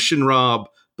proposition, Rob,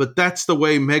 but that's the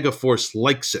way Megaforce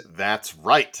likes it. That's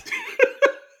right.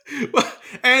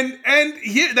 And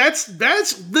yeah, that's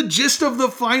the gist of the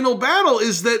final battle,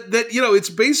 is that it's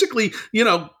basically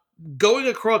going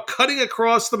across, cutting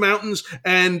across the mountains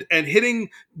and hitting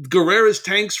Guerrera's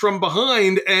tanks from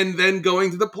behind, and then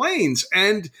going to the plains.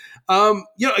 And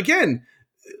again,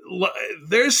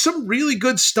 there's some really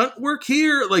good stunt work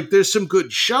here. Like, there's some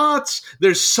good shots.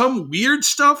 There's some weird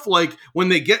stuff, like when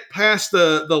they get past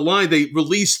the line, they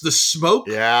release the smoke.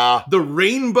 Yeah, the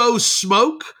rainbow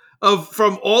smoke.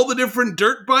 from all the different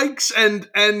dirt bikes and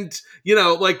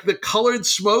like the colored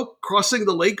smoke crossing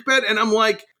the lake bed. And I'm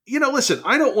like, listen,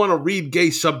 I don't want to read gay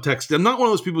subtext. I'm not one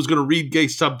of those people who's going to read gay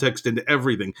subtext into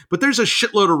everything, but there's a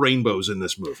shitload of rainbows in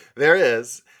this movie. There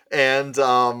is. And,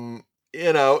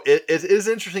 it is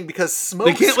interesting because smoke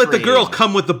They can't let the girl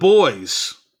come with the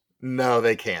boys. No,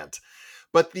 they can't.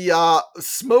 But the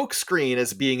smoke screen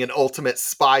as being an ultimate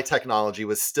spy technology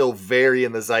was still very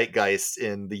in the zeitgeist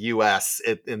in the US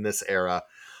in this era.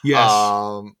 Yes.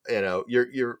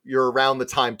 You're around the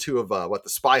time too of the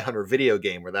Spy Hunter video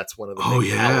game where that's one of the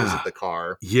big powers of the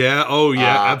car. Yeah. Oh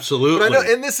yeah. Absolutely. But I know,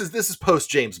 and this is post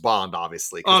James Bond,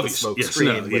 obviously. Obviously,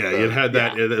 it had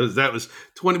that. That was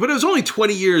 20, but it was only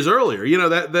 20 years earlier.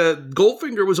 That the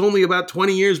Goldfinger was only about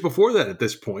 20 years before that at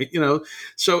this point.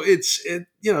 So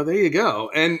there you go.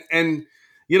 And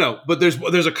but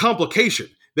there's a complication.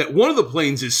 That one of the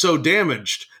planes is so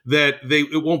damaged that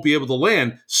it won't be able to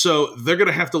land, so they're going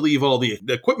to have to leave all the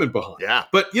equipment behind. Yeah.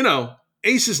 But,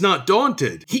 Ace is not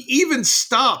daunted. He even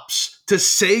stops to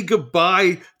say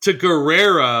goodbye to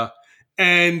Guerrera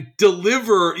and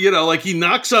deliver, he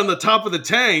knocks on the top of the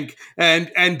tank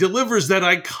and delivers that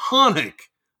iconic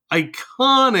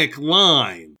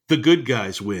line. The good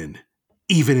guys win,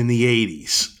 even in the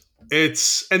 80s.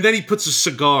 And then he puts a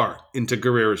cigar into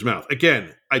Guerrera's mouth.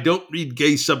 Again, I don't read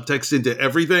gay subtext into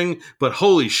everything, but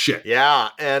holy shit.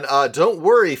 Yeah, and don't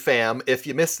worry, fam. If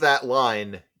you miss that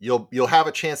line, you'll have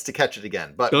a chance to catch it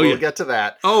again. But we'll get to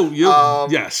that.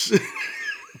 Yes.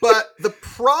 But the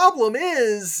problem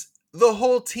is the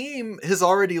whole team has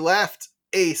already left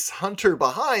Ace Hunter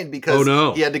behind because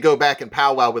he had to go back and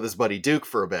powwow with his buddy Duke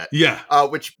for a bit. Yeah.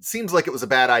 Which seems like it was a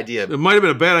bad idea. It might have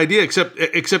been a bad idea, except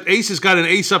Ace has got an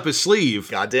ace up his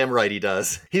sleeve. Goddamn right he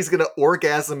does. He's going to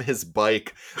orgasm his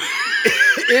bike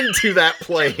into that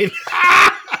plane.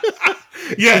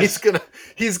 Yes.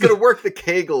 He's gonna work the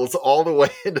Kegels all the way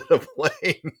into the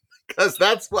plane. Because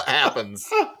that's what happens.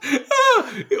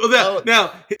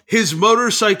 Now, his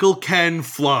motorcycle can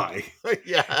fly.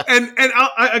 Yeah. And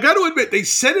I got to admit, they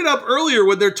set it up earlier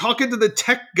when they're talking to the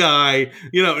tech guy,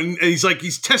 and he's like,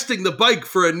 he's testing the bike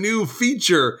for a new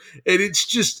feature. And it's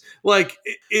just like,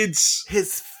 it's...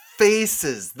 His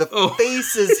faces,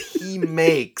 faces he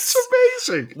makes. It's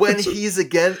amazing. When he's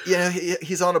again,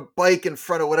 he's on a bike in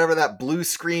front of whatever that blue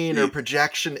screen or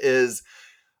projection is.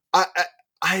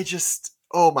 I just...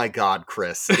 Oh my God,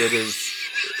 Chris. It is...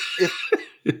 If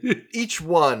each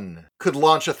one could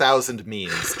launch 1,000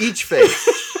 memes. Each face.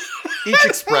 Each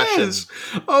expression. Yes.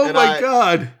 Oh my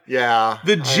God. Yeah.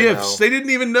 The GIFs. They didn't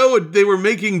even know they were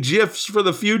making GIFs for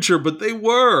the future, but they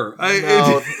were.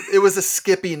 It was a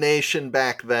Skippy Nation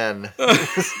back then.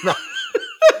 It was not...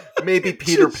 Maybe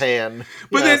Peter Pan.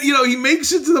 But then, he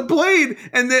makes it to the plane,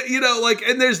 and then,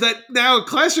 and there's that now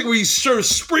classic where he sort of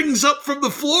springs up from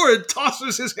the floor and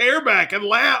tosses his hair back and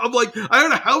laughs. I'm like, I don't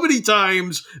know how many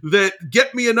times that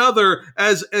Get Me Another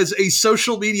as a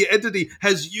social media entity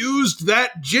has used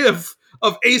that GIF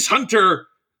of Ace Hunter,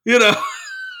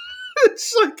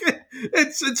 It's like,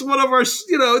 it's one of our,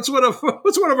 it's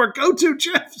one of our go-to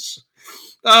GIFs.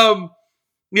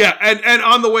 Yeah, and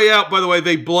on the way out, by the way,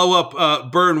 they blow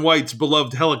up Byrne White's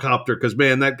beloved helicopter because,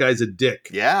 man, that guy's a dick.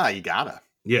 Yeah, you gotta.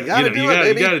 Yeah,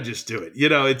 you gotta just do it.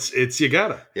 It's you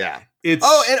gotta. Yeah. It's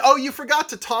you forgot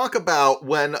to talk about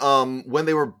when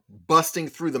they were busting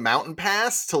through the mountain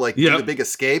pass to do the big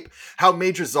escape. How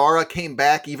Major Zara came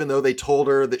back even though they told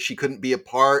her that she couldn't be a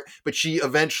part, but she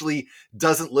eventually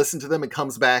doesn't listen to them and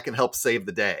comes back and helps save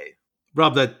the day.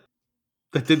 Rob, that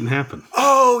didn't happen.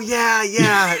 Oh, yeah.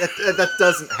 that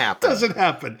doesn't happen. Doesn't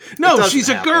happen. No, she's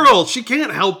a girl. She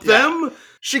can't help them.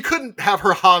 She couldn't have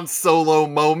her Han Solo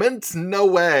moment. No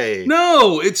way.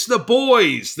 No, it's the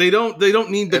boys. They don't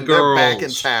need the girls. They're back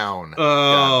in town.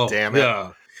 Oh, God damn it.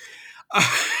 Yeah.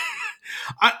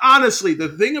 Honestly, the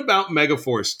thing about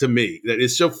Megaforce to me that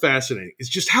is so fascinating is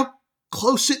just how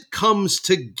close it comes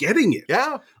to getting it.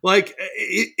 Yeah. Like,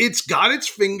 it's got its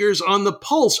fingers on the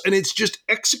pulse, and it's just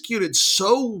executed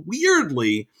so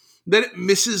weirdly that it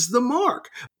misses the mark.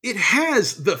 It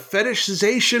has the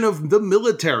fetishization of the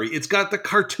military. It's got the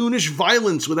cartoonish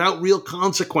violence without real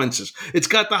consequences. It's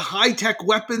got the high-tech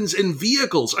weapons and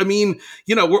vehicles. I mean,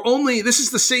 this is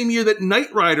the same year that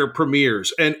Knight Rider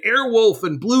premieres, and Airwolf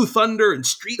and Blue Thunder and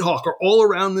Street Hawk are all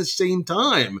around the same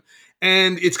time.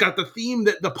 And it's got the theme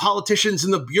that the politicians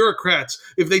and the bureaucrats,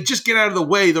 if they just get out of the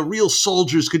way, the real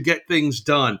soldiers could get things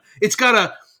done. It's got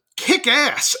a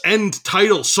kick-ass end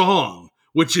title song,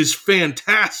 which is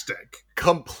fantastic.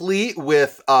 complete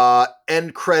with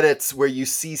end credits where you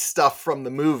see stuff from the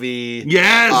movie.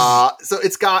 Yes. So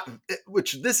it's got,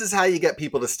 which this is how you get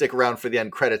people to stick around for the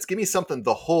end credits. Give me something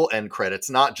the whole end credits,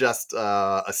 not just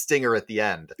a stinger at the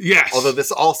end. Yes. Although this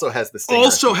also has the stinger.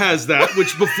 Also has that,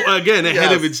 which before, again,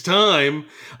 ahead of Yes. its time.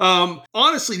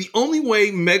 Honestly, the only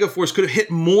way Megaforce could have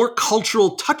hit more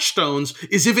cultural touchstones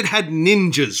is if it had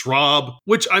ninjas, Rob,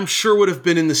 which I'm sure would have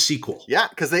been in the sequel. Yeah,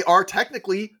 because they are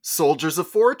technically soldiers of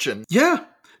fortune. Yeah.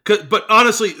 But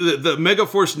honestly, the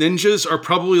Megaforce ninjas are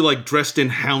probably like dressed in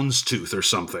houndstooth or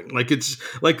something. Like it's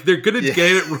like they're gonna get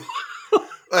it wrong.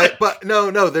 But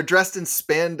no, they're dressed in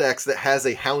spandex that has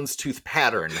a houndstooth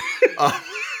pattern.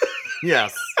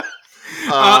 Yes.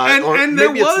 And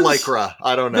maybe there was it's Lycra.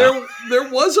 I don't know. There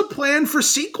was a plan for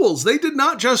sequels. They did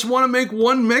not just want to make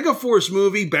one Megaforce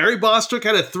movie. Barry Bostwick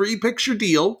had a 3-picture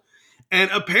deal. And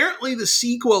apparently the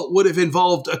sequel would have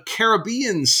involved a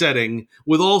Caribbean setting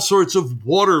with all sorts of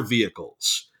water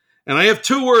vehicles. And I have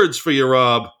 2 words for you,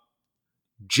 Rob.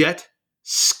 Jet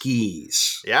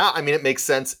skis. Yeah, I mean, it makes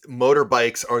sense.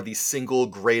 Motorbikes are the single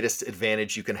greatest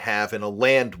advantage you can have in a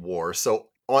land war. So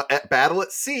at battle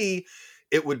at sea,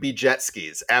 it would be jet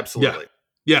skis. Absolutely.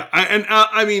 Yeah.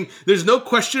 I mean, there's no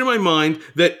question in my mind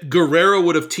that Guerrero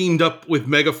would have teamed up with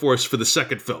Megaforce for the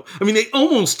second film. I mean, they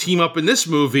almost team up in this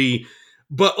movie.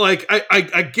 But, like,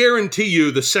 I guarantee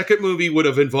you the second movie would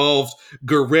have involved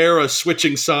Guerrera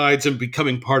switching sides and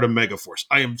becoming part of Megaforce.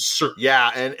 I am certain. Yeah,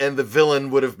 and the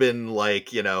villain would have been,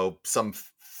 like, you know, some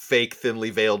fake thinly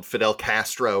veiled Fidel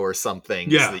Castro or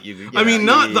something. Yeah. That you I mean,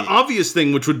 not the obvious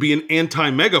thing, which would be an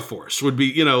anti-Megaforce, would be,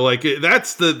 you know, like,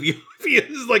 that's the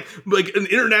is like an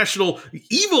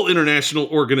evil international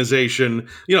organization,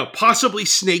 you know, possibly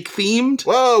snake themed.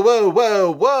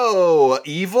 Whoa.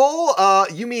 Evil?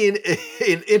 You mean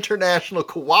an international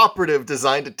cooperative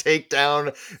designed to take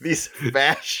down these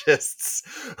fascists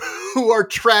who are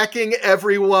tracking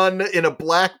everyone in a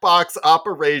black box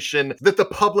operation that the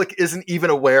public isn't even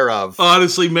aware of?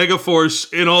 Honestly,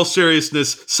 Megaforce, in all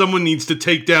seriousness, someone needs to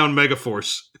take down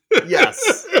Megaforce.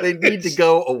 Yes, they need to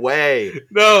go away.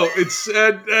 No, it's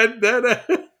they're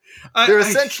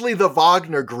essentially the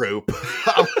Wagner Group.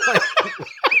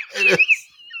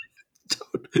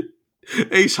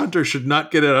 Ace Hunter should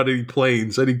not get out of any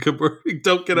planes.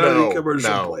 Don't get out of any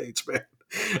commercial planes, man.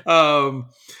 Rob,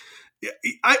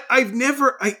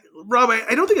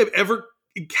 I don't think I've ever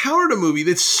encountered a movie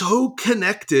that's so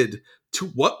connected to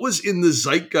what was in the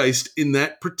zeitgeist in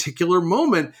that particular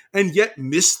moment and yet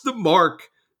missed the mark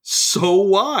so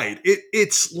wide.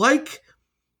 It's like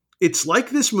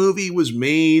this movie was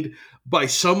made by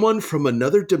someone from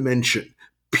another dimension,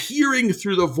 peering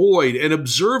through the void and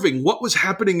observing what was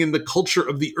happening in the culture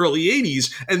of the early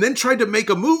 80s, and then tried to make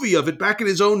a movie of it back in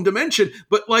his own dimension.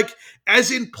 But like,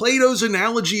 as in Plato's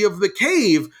analogy of the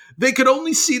cave, they could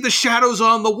only see the shadows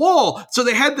on the wall. So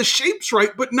they had the shapes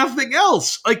right, but nothing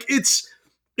else. Like, it's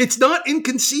not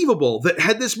inconceivable that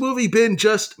had this movie been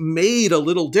just made a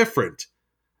little different,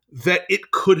 that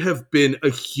it could have been a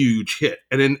huge hit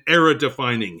and an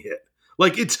era-defining hit.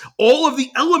 Like, it's all of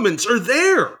the elements are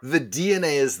there. The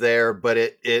DNA is there, but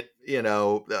it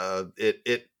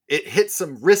hit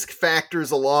some risk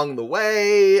factors along the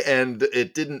way, and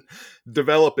it didn't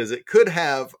develop as it could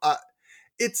have.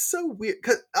 It's so weird.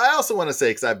 'Cause I also want to say,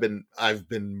 because I've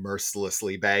been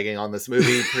mercilessly bagging on this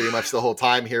movie pretty much the whole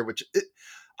time here, which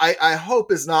I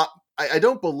hope is not. I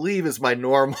don't believe is my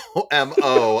normal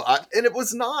MO, and it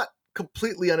was not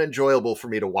completely unenjoyable for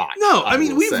me to watch. No, I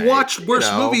mean, we've watched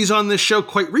worse movies on this show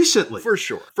quite recently. For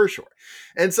sure.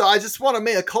 And so I just want to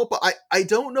make a culpa. I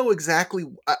don't know exactly.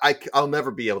 I'll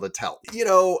never be able to tell. You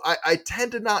know, I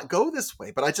tend to not go this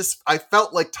way, but I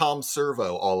felt like Tom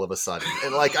Servo all of a sudden.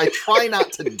 And like, I try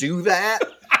not to do that.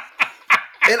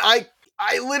 And I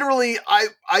literally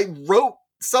wrote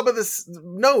some of this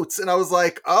notes and I was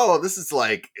like, oh, this is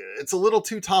like, it's a little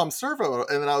too Tom Servo.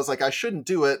 And then I was like, I shouldn't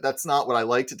do it. That's not what I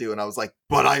like to do. And I was like,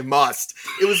 but I must.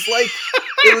 It was like,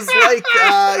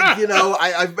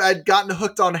 I'd gotten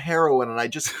hooked on heroin and I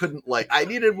just couldn't I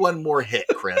needed one more hit,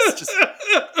 Chris.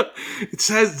 It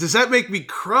says, does that make me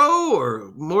Crow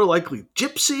or more likely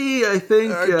Gypsy? I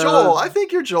think Joel. I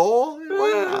think you're Joel.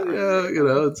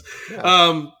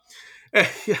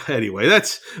 Anyway,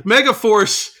 that's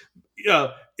Megaforce.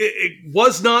 It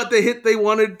was not the hit they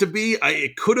wanted it to be.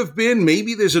 It could have been.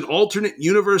 Maybe there's an alternate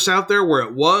universe out there where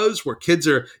it was, where kids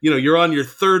are, you're on your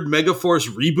third Megaforce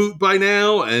reboot by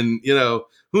now, and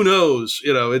who knows?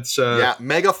 It's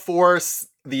Megaforce,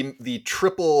 the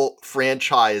triple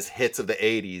franchise hits of the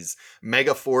 80s: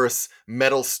 Megaforce,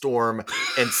 Metal Storm,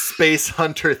 and Space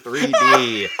Hunter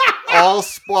 3D. all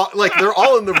they're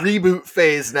all in the reboot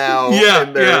phase now. Yeah,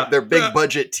 and their big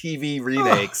budget TV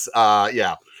remakes.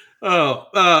 Yeah.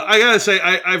 I gotta say,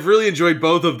 I've really enjoyed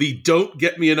both of the Don't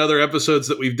Get Me Another episodes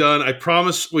that we've done. I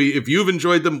promise if you've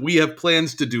enjoyed them, we have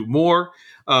plans to do more.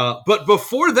 But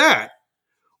before that,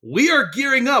 we are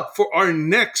gearing up for our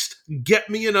next Get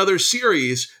Me Another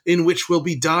series, in which we'll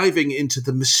be diving into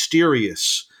the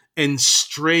mysterious and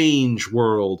strange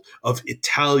world of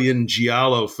Italian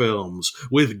giallo films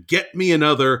with Get Me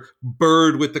Another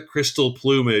Bird with the Crystal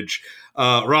Plumage.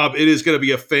 Rob, it is going to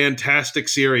be a fantastic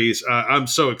series. I'm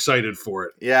so excited for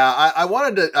it. Yeah, I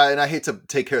wanted to, and I hate to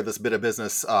take care of this bit of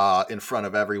business in front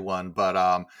of everyone, but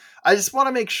I just want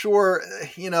to make sure,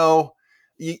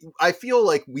 I feel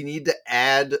like we need to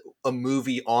add a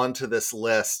movie onto this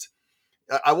list.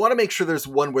 I want to make sure there's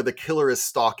one where the killer is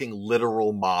stalking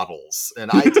literal models.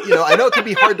 And I know it can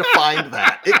be hard to find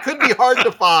that. It could be hard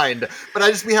to find, but I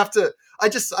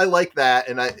like that.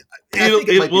 And I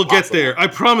think we'll get there. I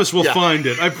promise we'll find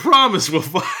it. I promise we'll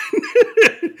find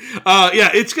it.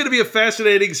 It's going to be a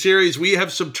fascinating series. We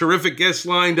have some terrific guests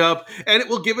lined up, and it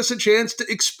will give us a chance to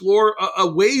explore a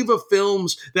wave of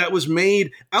films that was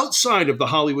made outside of the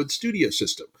Hollywood studio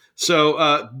system.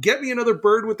 So Get Me Another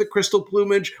Bird with the Crystal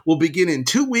Plumage will begin in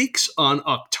 2 weeks on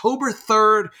October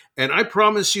 3rd, and I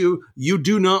promise you, you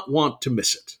do not want to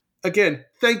miss it. Again,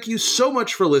 thank you so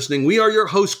much for listening. We are your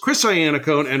hosts, Chris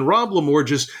Iannacone and Rob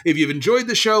Lamorges. If you've enjoyed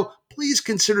the show, please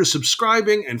consider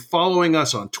subscribing and following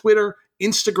us on Twitter,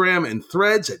 Instagram, and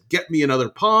Threads at Get Me Another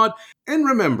Pod. And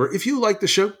remember, if you like the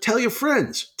show, tell your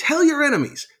friends, tell your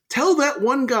enemies. Tell that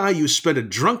one guy you spent a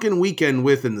drunken weekend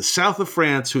with in the south of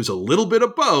France who's a little bit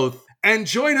of both, and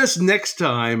join us next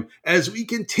time as we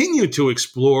continue to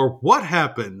explore what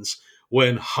happens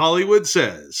when Hollywood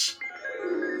says,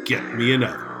 "Get me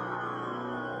another."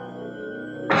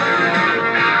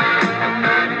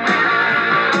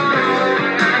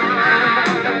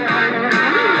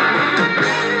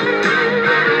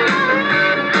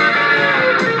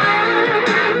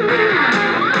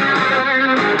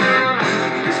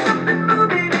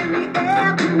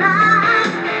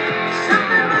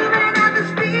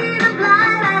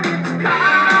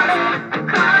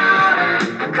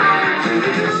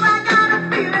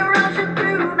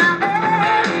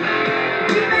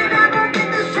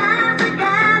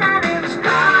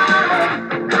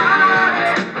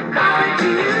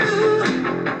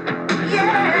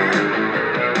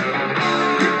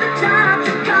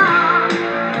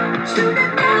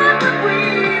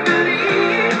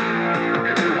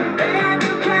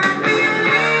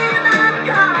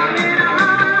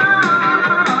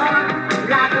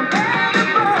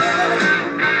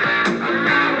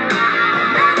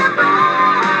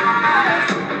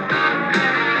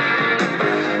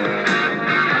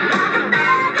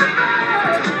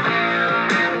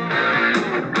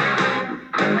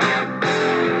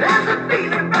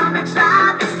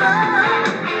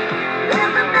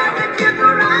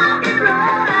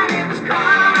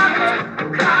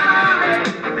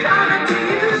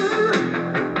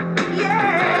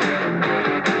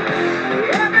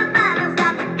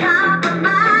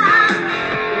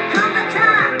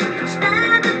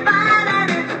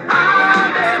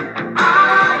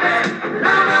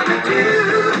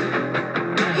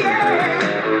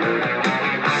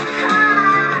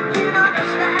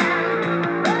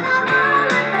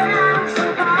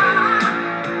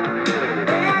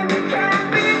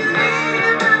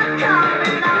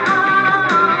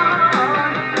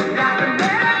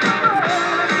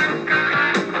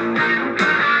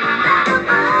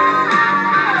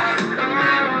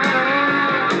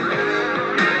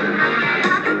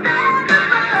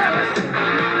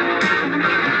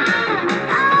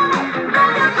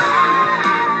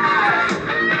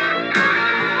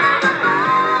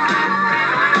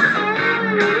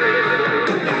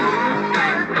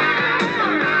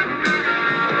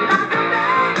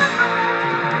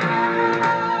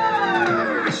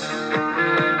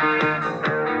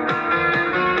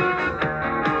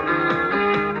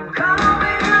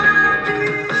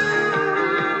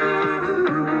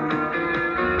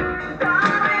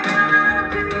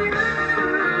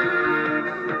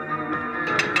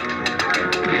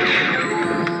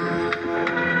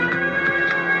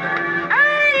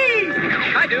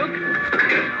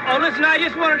 I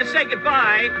just wanted to say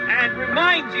goodbye and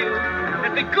remind you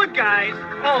that the good guys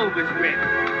always win.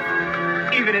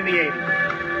 Even in the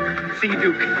 80s. See you,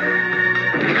 Duke.